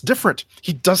it's different.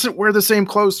 He doesn't wear the same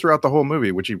clothes throughout the whole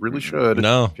movie, which he really should.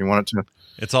 No. If you wanted to.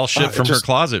 It's all shit from her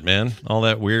closet, man. All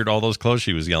that weird, all those clothes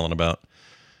she was yelling about.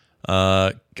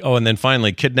 And then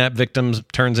finally, kidnap victims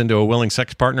turns into a willing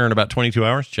sex partner in about 22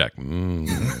 hours. Check.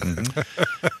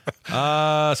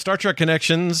 Star Trek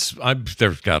connections.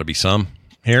 There's got to be some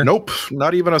here. Nope,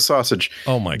 not even a sausage.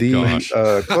 Oh my gosh.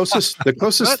 The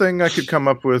closest thing I could come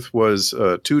up with was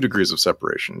 2 degrees of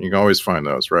separation. You can always find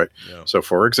those, right? Yeah. So,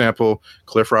 for example,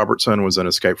 Cliff Robertson was in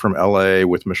Escape from L.A.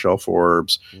 with Michelle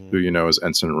Forbes, who you know is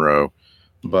Ensign Rowe,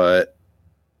 but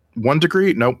 1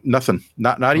 degree, nope, nothing.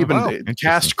 Not even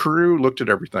cast crew looked at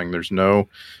everything. There's no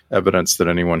evidence that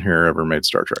anyone here ever made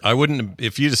Star Trek. I wouldn't,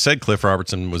 if you just said Cliff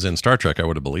Robertson was in Star Trek, I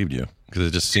would have believed you because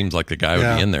it just seems like the guy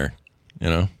would be in there. You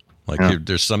know, like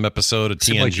there's some episode of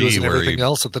TNG like he was in where everything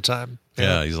else at the time.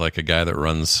 Yeah, he's like a guy that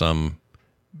runs some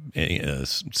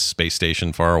space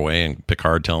station far away, and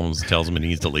Picard tells him he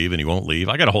needs to leave, and he won't leave.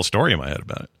 I got a whole story in my head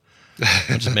about it.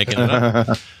 I'm just making it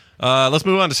up. Let's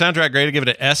move on to soundtrack grade. Give it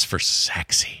an S for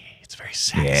sexy. It's very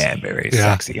sexy. Yeah, very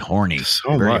sexy. Horny.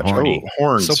 So very much. horny. Oh,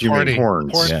 horns. So you porny. mean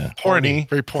horns. Horny.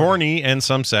 Very porny. Horny and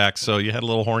some sax. So you had a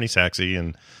little horny saxy,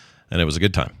 and it was a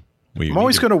good time. I'm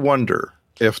always going to wonder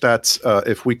if that's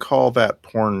if we call that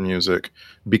porn music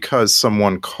because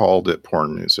someone called it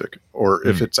porn music, or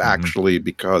if it's actually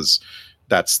because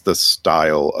that's the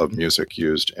style of music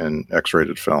used in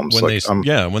X-rated films.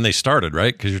 When they started,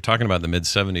 right? Because you're talking about the mid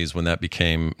 70s when that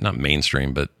became not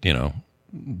mainstream, but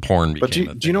porn became.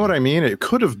 But do you know what I mean? It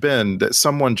could have been that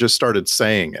someone just started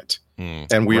saying it,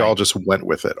 and we all just went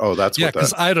with it. Oh, that's what that.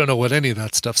 Because I don't know what any of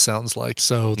that stuff sounds like.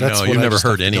 So that's no, what you've I never just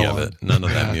heard have to any go of on. it. None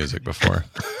of that music before.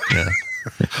 Yeah.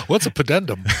 What's a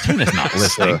pedendum? Tuna's not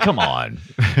listening. Come on.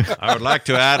 I would like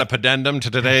to add a pedendum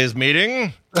to today's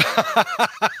meeting.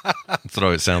 That's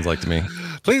what it sounds like to me.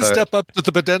 Please step up to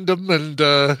the pedendum and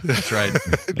that's right.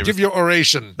 give your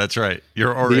oration. That's right.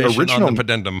 Your oration on the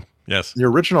pedendum. Yes. The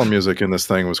original music in this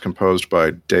thing was composed by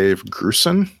Dave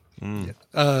Grusin.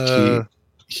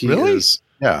 He really?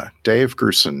 Dave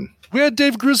Grusin. We had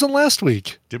Dave Grusin last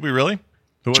week. Did we really?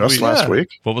 Last week.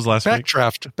 What was last week?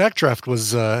 Backdraft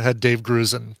was had Dave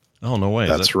Grusin. Oh, no way.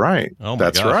 That's right. Oh, my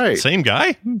That's gosh. right. Same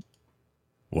guy?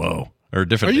 Whoa. Or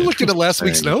different. Are you looking at last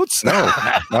week's notes? No,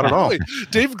 not at all.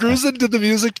 Dave Grusin did the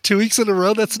music 2 weeks in a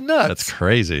row. That's nuts. That's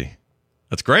crazy.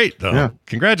 That's great, though. Yeah.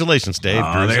 Congratulations, Dave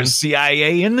Grusin. There's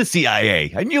CIA in the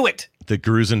CIA. I knew it. The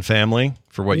Grusin family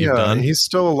for what you've done. He's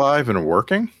still alive and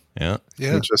working. Yeah.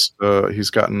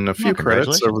 He's gotten a few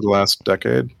credits over the last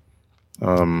decade.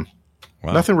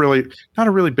 Wow. Not a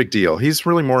really big deal. He's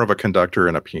really more of a conductor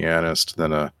and a pianist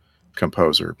than a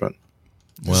composer, but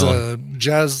he's a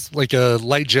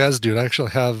light jazz dude. I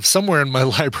actually have somewhere in my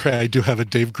library. I do have a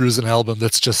Dave Grusin album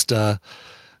that's just non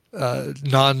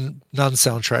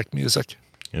soundtrack music.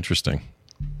 Interesting.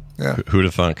 Yeah. Who'd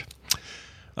have thunk?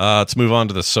 Let's move on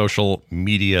to the social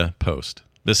media post.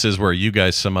 This is where you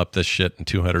guys sum up this shit in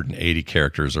 280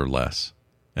 characters or less,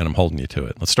 and I'm holding you to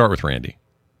it. Let's start with Randy.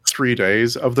 3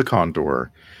 days of the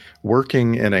Condor.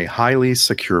 Working in a highly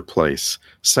secure place.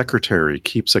 Secretary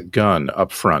keeps a gun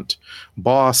up front.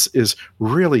 Boss is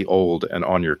really old and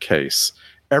on your case.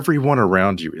 Everyone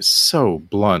around you is so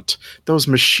blunt. Those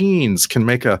machines can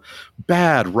make a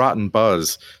bad, rotten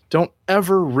buzz. Don't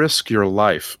ever risk your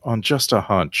life on just a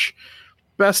hunch.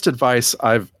 Best advice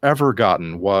I've ever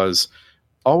gotten was,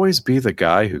 Always be the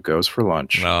guy who goes for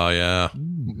lunch. Oh yeah,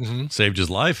 saved his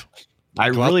life. I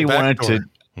really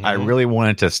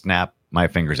wanted to snap my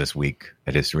fingers this week.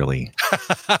 I just really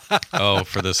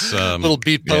for this little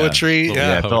beat poetry.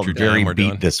 I felt very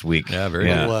beat this week. Yeah, very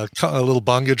good. A little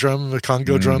bongo drum, a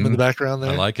Congo drum in the background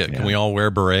there. I like it. Can we all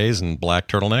wear berets and black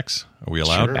turtlenecks? Are we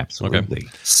allowed? Sure, absolutely. Okay.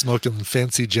 Smoking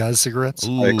fancy jazz cigarettes.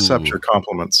 I accept your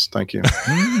compliments. Thank you.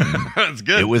 That's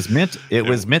good. It was meant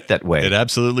that way. It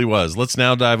absolutely was. Let's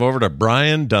now dive over to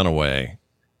Brian Dunaway.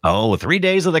 3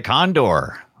 Days of the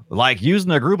Condor. Like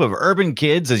using a group of urban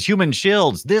kids as human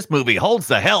shields, this movie holds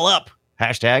the hell up. #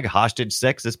 hostage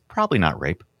sex is probably not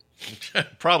rape.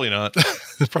 Probably not.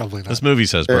 Probably not. This movie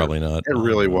says probably not. It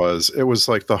really was. It was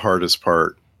like the hardest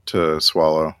part to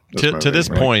swallow. To this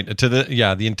point,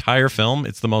 the entire film,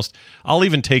 it's the most. I'll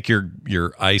even take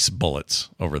your ice bullets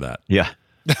over that. Yeah.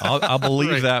 I'll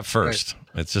believe that first.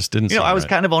 It just didn't. I was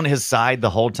kind of on his side the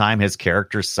whole time, his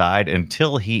character's side,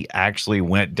 until he actually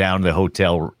went down the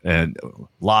hotel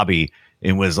lobby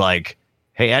and was like,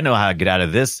 "Hey, I know how to get out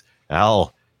of this.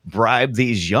 I'll bribe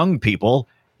these young people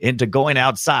into going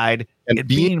outside and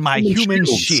being my human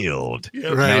shield."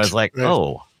 Yeah, and I was like,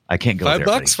 "Oh, I can't go there."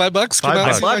 $5.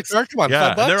 Come on,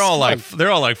 yeah, $5. They're all like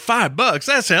 $5.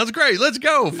 That sounds great. Let's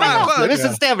go. $5. This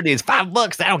is 70s.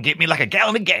 $5. That'll get me like a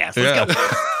gallon of gas. Let's go.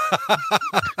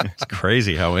 It's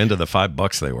crazy how into the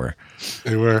 $5 they were.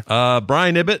 They were.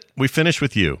 Brian Ibbett, we finish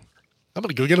with you. I'm going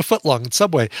to go get a footlong at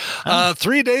Subway.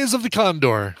 3 Days of the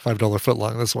Condor, $5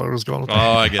 footlong. That's what I was going with. Oh,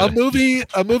 I get it.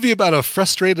 A movie about a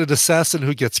frustrated assassin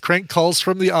who gets crank calls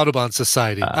from the Audubon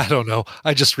Society. I don't know.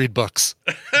 I just read books.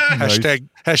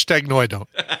 Hashtag no, I don't.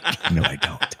 No, I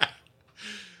don't.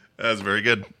 That's very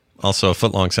good. Also, a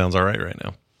footlong sounds all right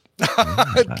now.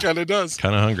 It kind of does.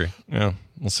 Kind of hungry. Yeah.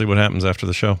 We'll see what happens after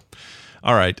the show.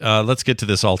 All right. Let's get to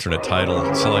this alternate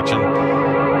title selection.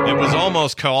 It was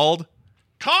almost called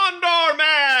Condor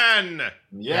Man.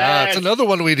 Yeah, it's another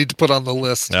one we need to put on the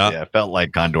list. Yeah, it felt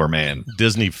like Condor Man.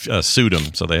 Disney sued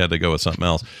him, so they had to go with something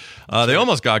else. They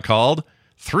almost got called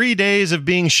 3 Days of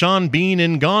Being Sean Bean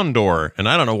in Gondor. And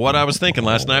I don't know what I was thinking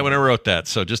last night when I wrote that,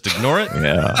 so just ignore it.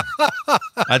 Yeah.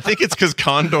 I think it's because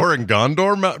Condor and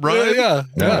Gondor, Brian. Yeah.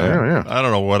 I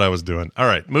don't know what I was doing. All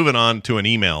right, moving on to an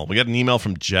email. We got an email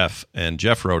from Jeff, and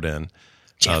Jeff wrote in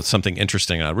something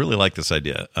interesting. I really like this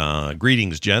idea.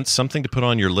 Greetings, gents. Something to put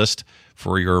on your list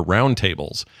for your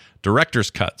roundtables. Director's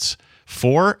cuts.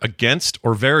 For, against,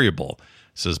 or variable.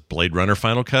 Says Blade Runner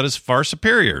Final Cut is far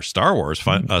superior. Star Wars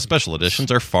special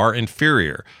editions are far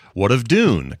inferior. What of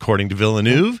Dune? According to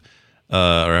Villeneuve, or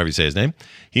however you say his name,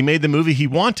 he made the movie he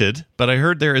wanted, but I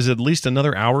heard there is at least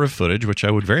another hour of footage, which I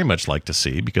would very much like to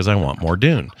see because I want more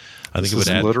Dune. I think this it would is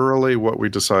add literally what we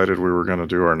decided we were going to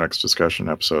do our next discussion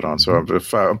episode on. So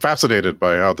I'm fascinated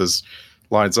by how this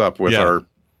lines up with our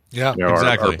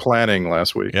exactly. our planning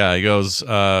last week. Yeah, he goes,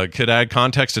 could add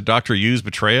context to Dr. Yu's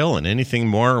betrayal, and anything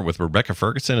more with Rebecca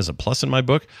Ferguson is a plus in my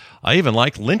book. I even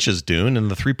like Lynch's Dune and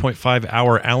the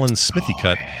 3.5-hour Alan Smithy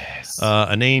cut.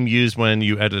 A name used when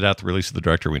you edit out the release of the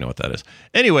director. We know what that is.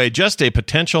 Anyway, just a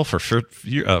potential for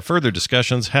further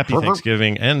discussions. Happy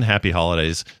Thanksgiving and happy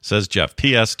holidays, says Jeff.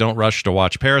 P.S. Don't rush to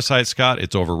watch Parasite, Scott.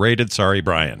 It's overrated. Sorry,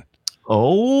 Brian.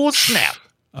 Oh, snap.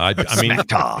 I mean,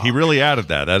 he really added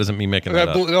that. That isn't me making that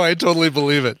up. No, I totally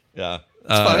believe it. Yeah.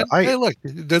 It's fine. Hey, look,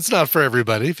 that's not for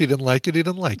everybody. If you didn't like it, he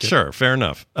didn't like it. Sure, fair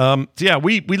enough.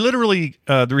 We literally,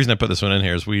 the reason I put this one in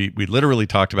here is we literally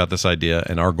talked about this idea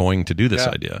and are going to do this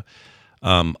idea.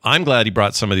 I'm glad he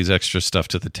brought some of these extra stuff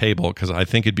to the table because I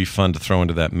think it'd be fun to throw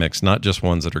into that mix, not just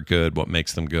ones that are good, what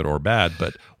makes them good or bad,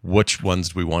 but which ones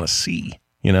do we want to see?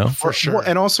 You know, for sure. Well,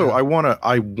 and also, I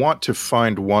want to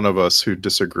find one of us who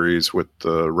disagrees with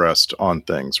the rest on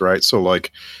things, right? So,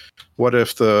 like, what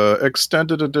if the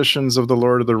extended editions of the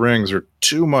Lord of the Rings are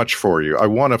too much for you? I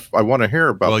want to hear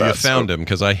about that. Well, you found him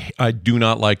because I do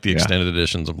not like the extended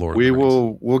editions of Lord of the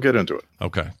Rings. We'll get into it.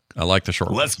 Okay, I like the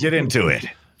short. Let's get into it.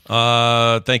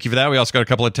 Thank you for that. We also got a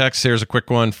couple of texts. Here's a quick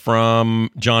one from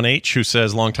John H., who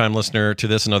says, longtime listener to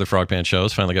this and other Frog Pants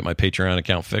shows. Finally got my Patreon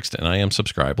account fixed, and I am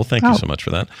subscribed. Well, thank you so much for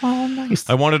that. Oh, nice.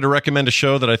 I wanted to recommend a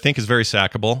show that I think is very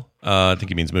sackable. I think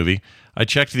he means movie. I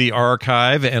checked the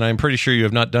archive, and I'm pretty sure you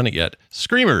have not done it yet.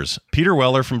 Screamers. Peter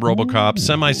Weller from RoboCop.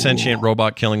 Semi-sentient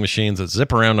robot killing machines that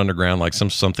zip around underground like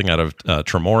something out of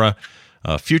Tremora.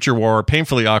 future war,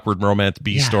 painfully awkward romance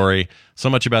B story. So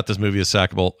much about this movie is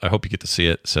sackable. I hope you get to see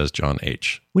it, says John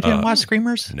H. We didn't watch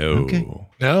Screamers? No. Okay.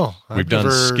 No. We've done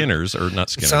Skinners, or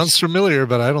not Skinners. It sounds familiar,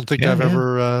 but I don't think I've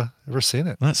ever seen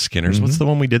it. Not Skinners. What's the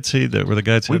one we did see that where the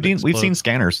guys we've seen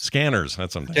Scanners. Scanners.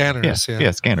 That's something. Scanners,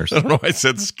 yeah, Scanners. I don't know why I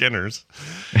said Skinners.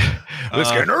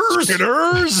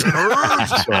 Skinners.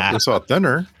 We saw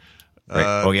Thinner.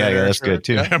 Right. That's good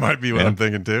too. That might be what I'm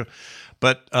thinking too.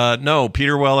 But no,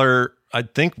 Peter Weller. I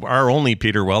think our only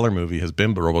Peter Weller movie has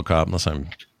been RoboCop, unless I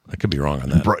could be wrong on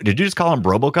that. Did you just call him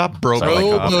Brobocop?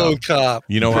 RoboCop.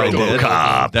 You know what I did?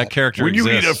 That character when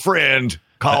exists. you need a friend,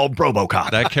 call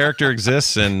Brobocop. That character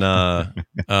exists in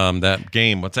that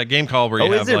game. What's that game called where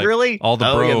you have like really? all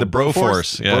the bro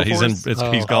force? Yeah, he's in.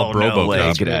 He's called RoboCop. No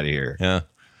way. Get out of here. Yeah,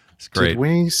 it's great. Did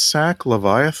we sack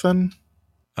Leviathan?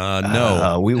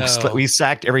 No, we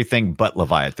sacked everything but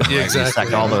Leviathan. Yeah, right? exactly. We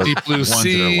sacked all the Deep Blue ones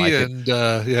Sea that are like and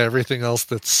everything else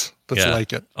that's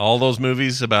like it. All those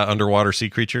movies about underwater sea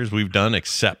creatures we've done,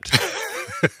 except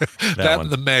that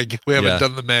and the Meg. We haven't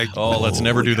done the Meg. Oh, let's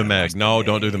never do the Meg. No,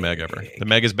 don't do the Meg ever. The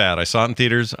Meg is bad. I saw it in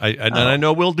theaters. And I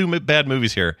know we'll do bad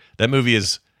movies here. That movie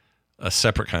is a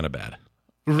separate kind of bad.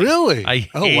 Really? I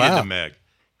hated the Meg.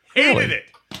 Hated it.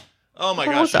 Oh my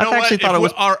gosh! You know what? Thought it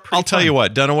was I'll tell you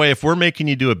what, Dunaway. If we're making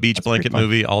you do a beach blanket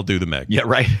movie, I'll do the Meg. Yeah,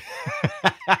 right.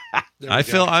 I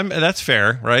feel that's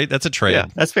fair, right? That's a trade. Yeah,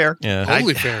 that's fair. Yeah,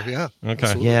 totally fair. Yeah. Okay.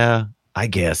 Absolutely. Yeah, I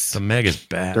guess the Meg is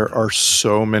bad. There are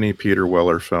so many Peter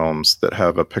Weller films that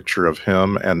have a picture of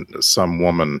him and some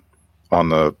woman on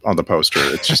the poster.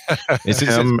 It's just it's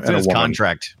him and his a woman.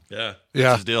 contract. Yeah,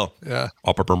 yeah, his deal. Yeah,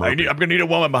 I'm gonna need a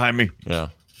woman behind me. Yeah.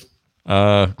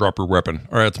 Drop her weapon.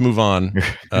 All right, let's move on.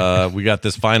 We got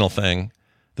this final thing.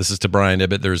 This is to Brian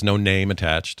Ibbett. There's no name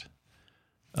attached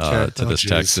to this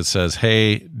text. It says,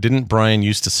 "Hey, didn't Brian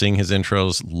used to sing his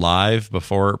intros live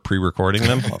before pre-recording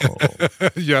them?"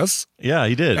 Yes. Yeah,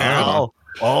 he did.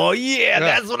 Oh yeah,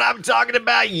 that's what I'm talking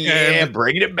about. Yeah,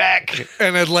 bringing it back.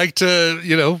 And I'd like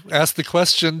to, ask the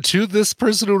question to this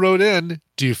person who wrote in: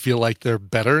 do you feel like they're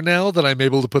better now that I'm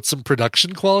able to put some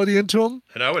production quality into them?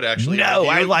 And I would actually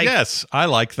yes, I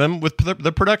like them with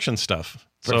the production stuff.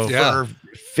 So for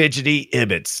fidgety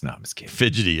Ibbets. No, I'm just kidding.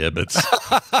 Fidgety Ibbets.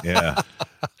 Yeah.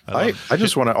 I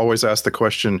just want to always ask the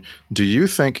question: do you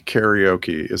think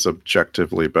karaoke is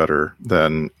objectively better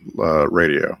than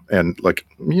radio? And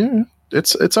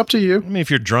it's up to you. I mean, if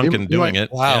you're drunk and doing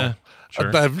it. Wow. Yeah,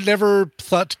 sure. I've never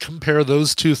thought to compare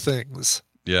those two things.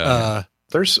 Yeah.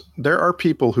 There are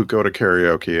people who go to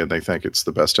karaoke and they think it's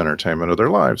the best entertainment of their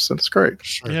lives, and it's great.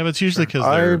 Sure. Yeah, but it's usually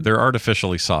because they're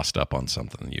artificially sauced up on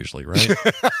something, usually, right?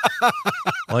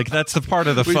 Like that's the part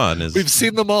of the fun. We've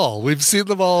seen them all.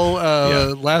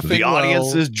 Laughing. The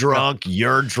audience is drunk.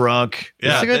 You're drunk.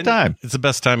 Yeah, it's a good time. It's the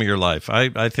best time of your life.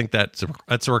 I think that's a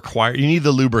required. You need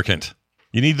the lubricant.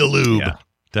 You need the lube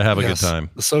to have a good time.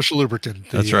 The social lubricant.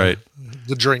 That's right.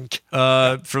 The drink.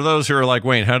 For those who are like,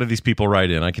 Wayne, how do these people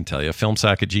write in? I can tell you.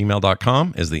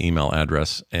 filmsack@gmail.com is the email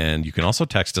address. And you can also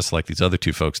text us like these other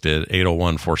two folks did,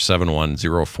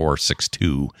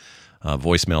 801-471-0462.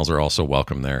 Voicemails are also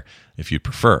welcome there if you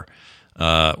prefer.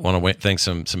 Want to thank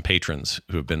some patrons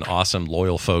who have been awesome,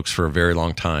 loyal folks for a very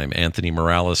long time. Anthony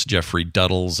Morales, Jeffrey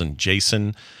Duddles, and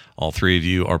Jason. All three of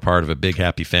you are part of a big,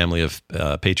 happy family of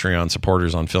Patreon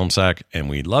supporters on FilmSack, and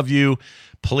we love you.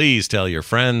 Please tell your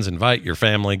friends, invite your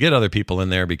family, get other people in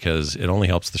there because it only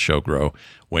helps the show grow.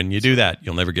 When you do that,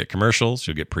 you'll never get commercials.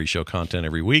 You'll get pre-show content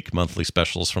every week, monthly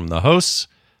specials from the hosts.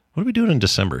 What are we doing in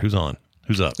December? Who's on?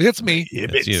 Who's up? It's me.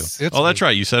 It's you. That's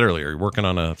right. You said earlier you're working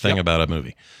on a thing about a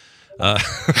movie.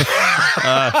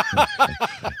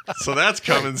 So that's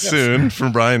coming soon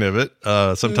from Brian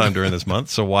Ibbett sometime during this month.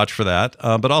 So watch for that.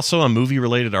 But also a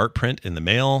movie-related art print in the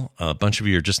mail. A bunch of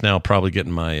you are just now probably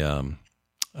getting my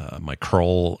my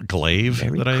Kroll glaive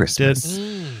Merry that I Christmas.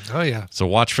 did. Oh, yeah. So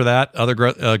watch for that. Other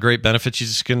great benefits you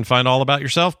just can find all about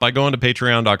yourself by going to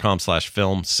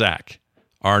patreon.com/filmsack.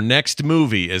 Our next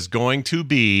movie is going to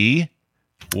be...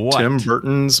 What? Tim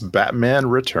Burton's Batman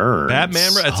Returns.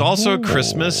 It's also a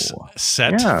Christmas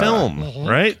set film,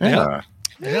 right?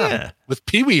 Yeah. With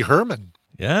Pee Wee Herman.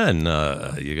 Yeah, and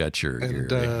you got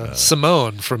your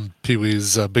Simone from Pee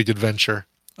Wee's Big Adventure.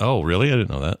 Oh, really? I didn't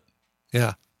know that.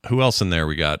 Yeah. Who else in there?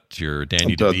 We got your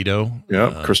Danny DeVito.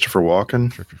 Yeah, Christopher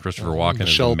Walken. Christopher Walken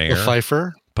Michelle is the mayor.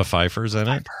 Pfeiffer. Pfeiffer's in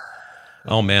it.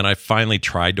 Oh, man, I finally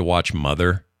tried to watch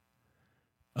Mother.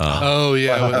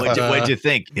 What'd you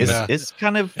think? It's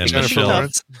kind of and Michelle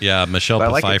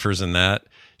Pfeiffer's in that.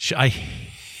 I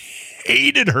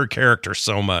hated her character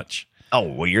so much. Oh,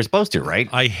 well, you're supposed to, right?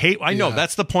 I know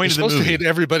that's the point You're of the movie. Supposed to hate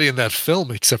everybody in that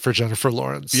film except for Jennifer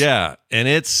Lawrence. Yeah, and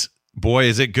it's boy,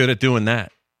 is it good at doing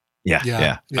that.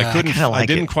 Yeah. I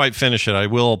didn't quite finish it. I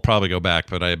will probably go back,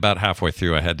 but about halfway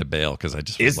through, I had to bail because I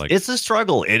just was like, it's a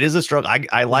struggle. It is a struggle.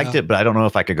 I liked it, but I don't know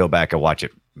if I could go back and watch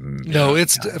it. No,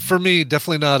 it's for me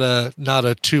definitely not a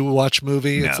 2-watch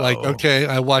movie. No. It's like, okay,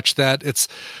 I watched that. It's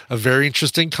a very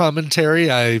interesting commentary.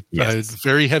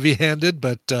 Very heavy-handed,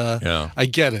 but I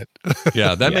get it.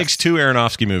 Yeah, that makes 2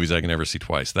 Aronofsky movies I can never see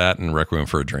twice. That and Requiem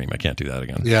for a Dream. I can't do that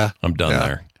again. Yeah, I'm done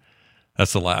there.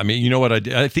 That's the last. I mean, you know what I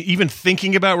did? Even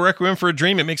thinking about Requiem for a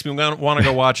Dream, it makes me want to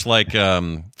go watch like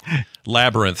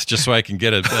Labyrinth just so I can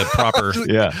get a proper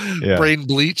brain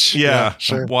bleach. Yeah,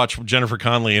 sure. Watch Jennifer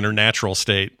Connelly in her natural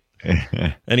state.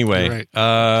 Anyway,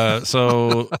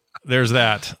 so there's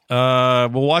that.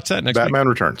 We'll watch that next week. Batman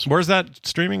Returns. Where's that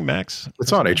streaming, Max?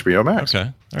 It's on HBO Max.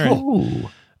 Okay. All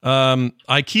right.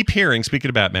 I keep hearing, speaking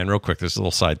of Batman, real quick, this is a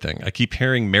little side thing. I keep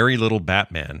hearing Merry Little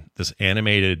Batman, this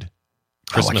animated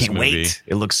Christmas movie. Wait.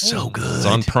 It looks so good. It's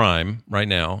on Prime right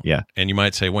now. Yeah. And you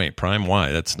might say, wait, Prime?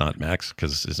 Why? That's not Max,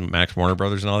 because isn't Max Warner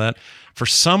Brothers and all that? For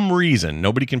some reason,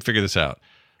 nobody can figure this out.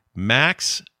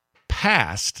 Max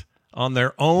passed on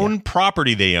their own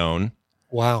property they own.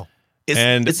 Wow. It's a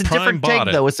Prime different bought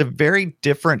take, though. It's a very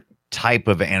different type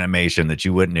of animation that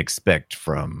you wouldn't expect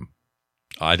from.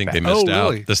 I think they missed out.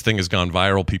 Really? This thing has gone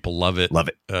viral. People love it. Love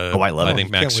it. I love it. I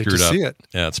think Max screwed up.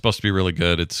 Yeah, it's supposed to be really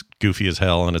good. It's goofy as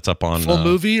hell, and it's up on full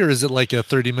movie, or is it like a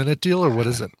 30-minute deal, or what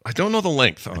is it? I don't know the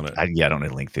length on it. I don't know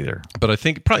the length either. But I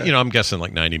think probably, I'm guessing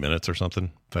like 90 minutes or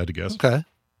something, if I had to guess. Okay.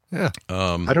 Yeah.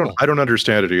 I don't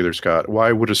understand it either, Scott.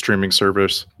 Why would a streaming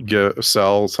service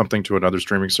sell something to another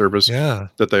streaming service? Yeah.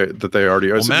 That they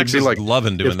already. Well, Max is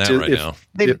loving doing that right now.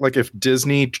 If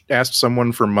Disney asked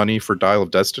someone for money for Dial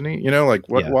of Destiny,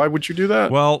 why would you do that?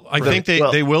 Well, I think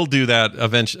they will do that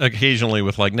occasionally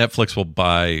with like Netflix will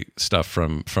buy stuff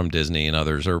from Disney and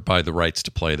others, or buy the rights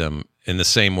to play them in the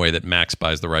same way that Max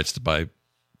buys the rights to buy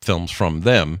films from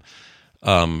them.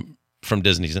 From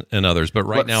Disney and others, but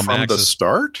now from Max the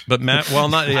start. But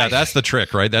that's the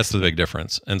trick, right? That's the big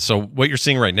difference. And so what you're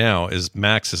seeing right now is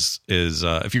Max is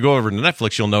if you go over to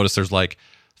Netflix, you'll notice there's like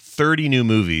 30 new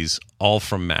movies all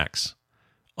from Max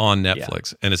on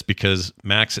Netflix, and it's because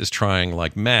Max is trying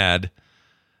like mad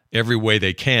every way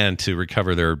they can to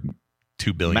recover their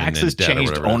 $2 billion. Max has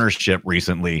changed ownership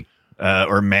recently,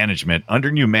 or management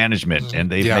under new management, and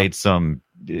they've made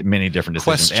many different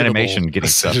decisions. Animation getting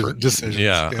suffered.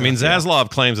 Yeah. I mean,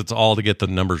 Zaslav claims it's all to get the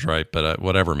numbers right, but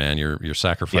whatever, man. You're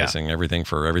sacrificing everything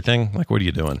for everything. Like, what are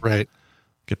you doing? Right.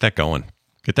 Get that going.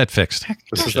 Get that fixed.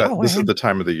 This is the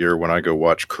time of the year when I go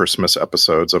watch Christmas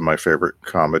episodes of my favorite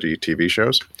comedy TV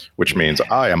shows, which means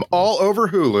I am all over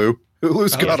Hulu.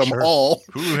 Hulu's got them all.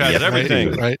 Hulu has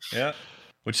everything. Right. Yeah.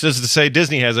 Which is to say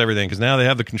Disney has everything, because now they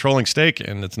have the controlling stake,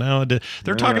 and it's now they're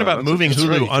talking about moving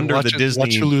Hulu under the Disney.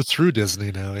 Watch Hulu through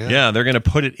Disney now. Yeah, they're going to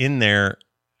put it in there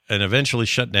and eventually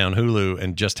shut down Hulu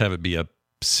and just have it be a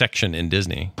section in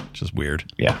Disney, which is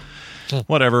weird. Yeah.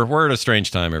 Whatever. We're at a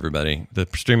strange time, everybody. The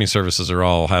streaming services are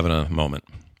all having a moment.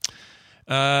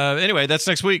 Anyway, that's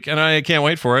next week, and I can't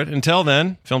wait for it. Until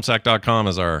then, filmsack.com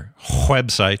is our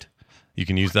website. You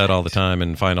can use that all the time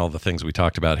and find all the things we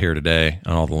talked about here today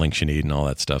and all the links you need and all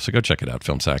that stuff. So go check it out,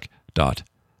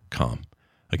 filmsack.com.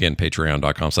 Again,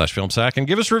 patreon.com/filmsack. And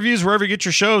give us reviews wherever you get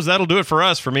your shows. That'll do it for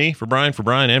us, for me, for Brian,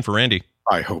 and for Randy.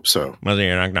 I hope so. I'll see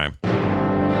you next time.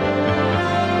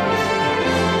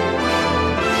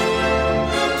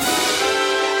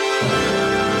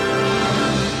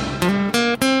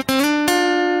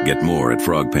 Get more at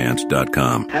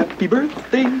frogpants.com. Happy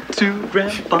birthday to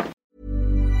Grandpa.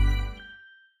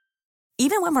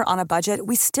 Even when we're on a budget,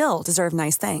 we still deserve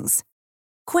nice things.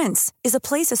 Quince is a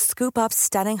place to scoop up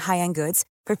stunning high-end goods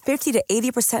for 50 to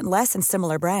 80% less than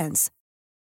similar brands.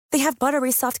 They have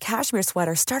buttery soft cashmere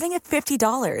sweaters starting at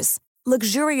 $50,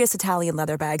 luxurious Italian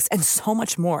leather bags, and so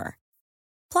much more.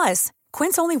 Plus,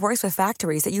 Quince only works with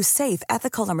factories that use safe,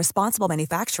 ethical, and responsible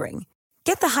manufacturing.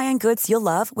 Get the high-end goods you'll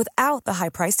love without the high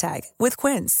price tag with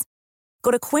Quince.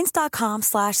 Go to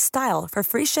quince.com/style for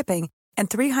free shipping and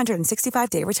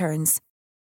 365-day returns.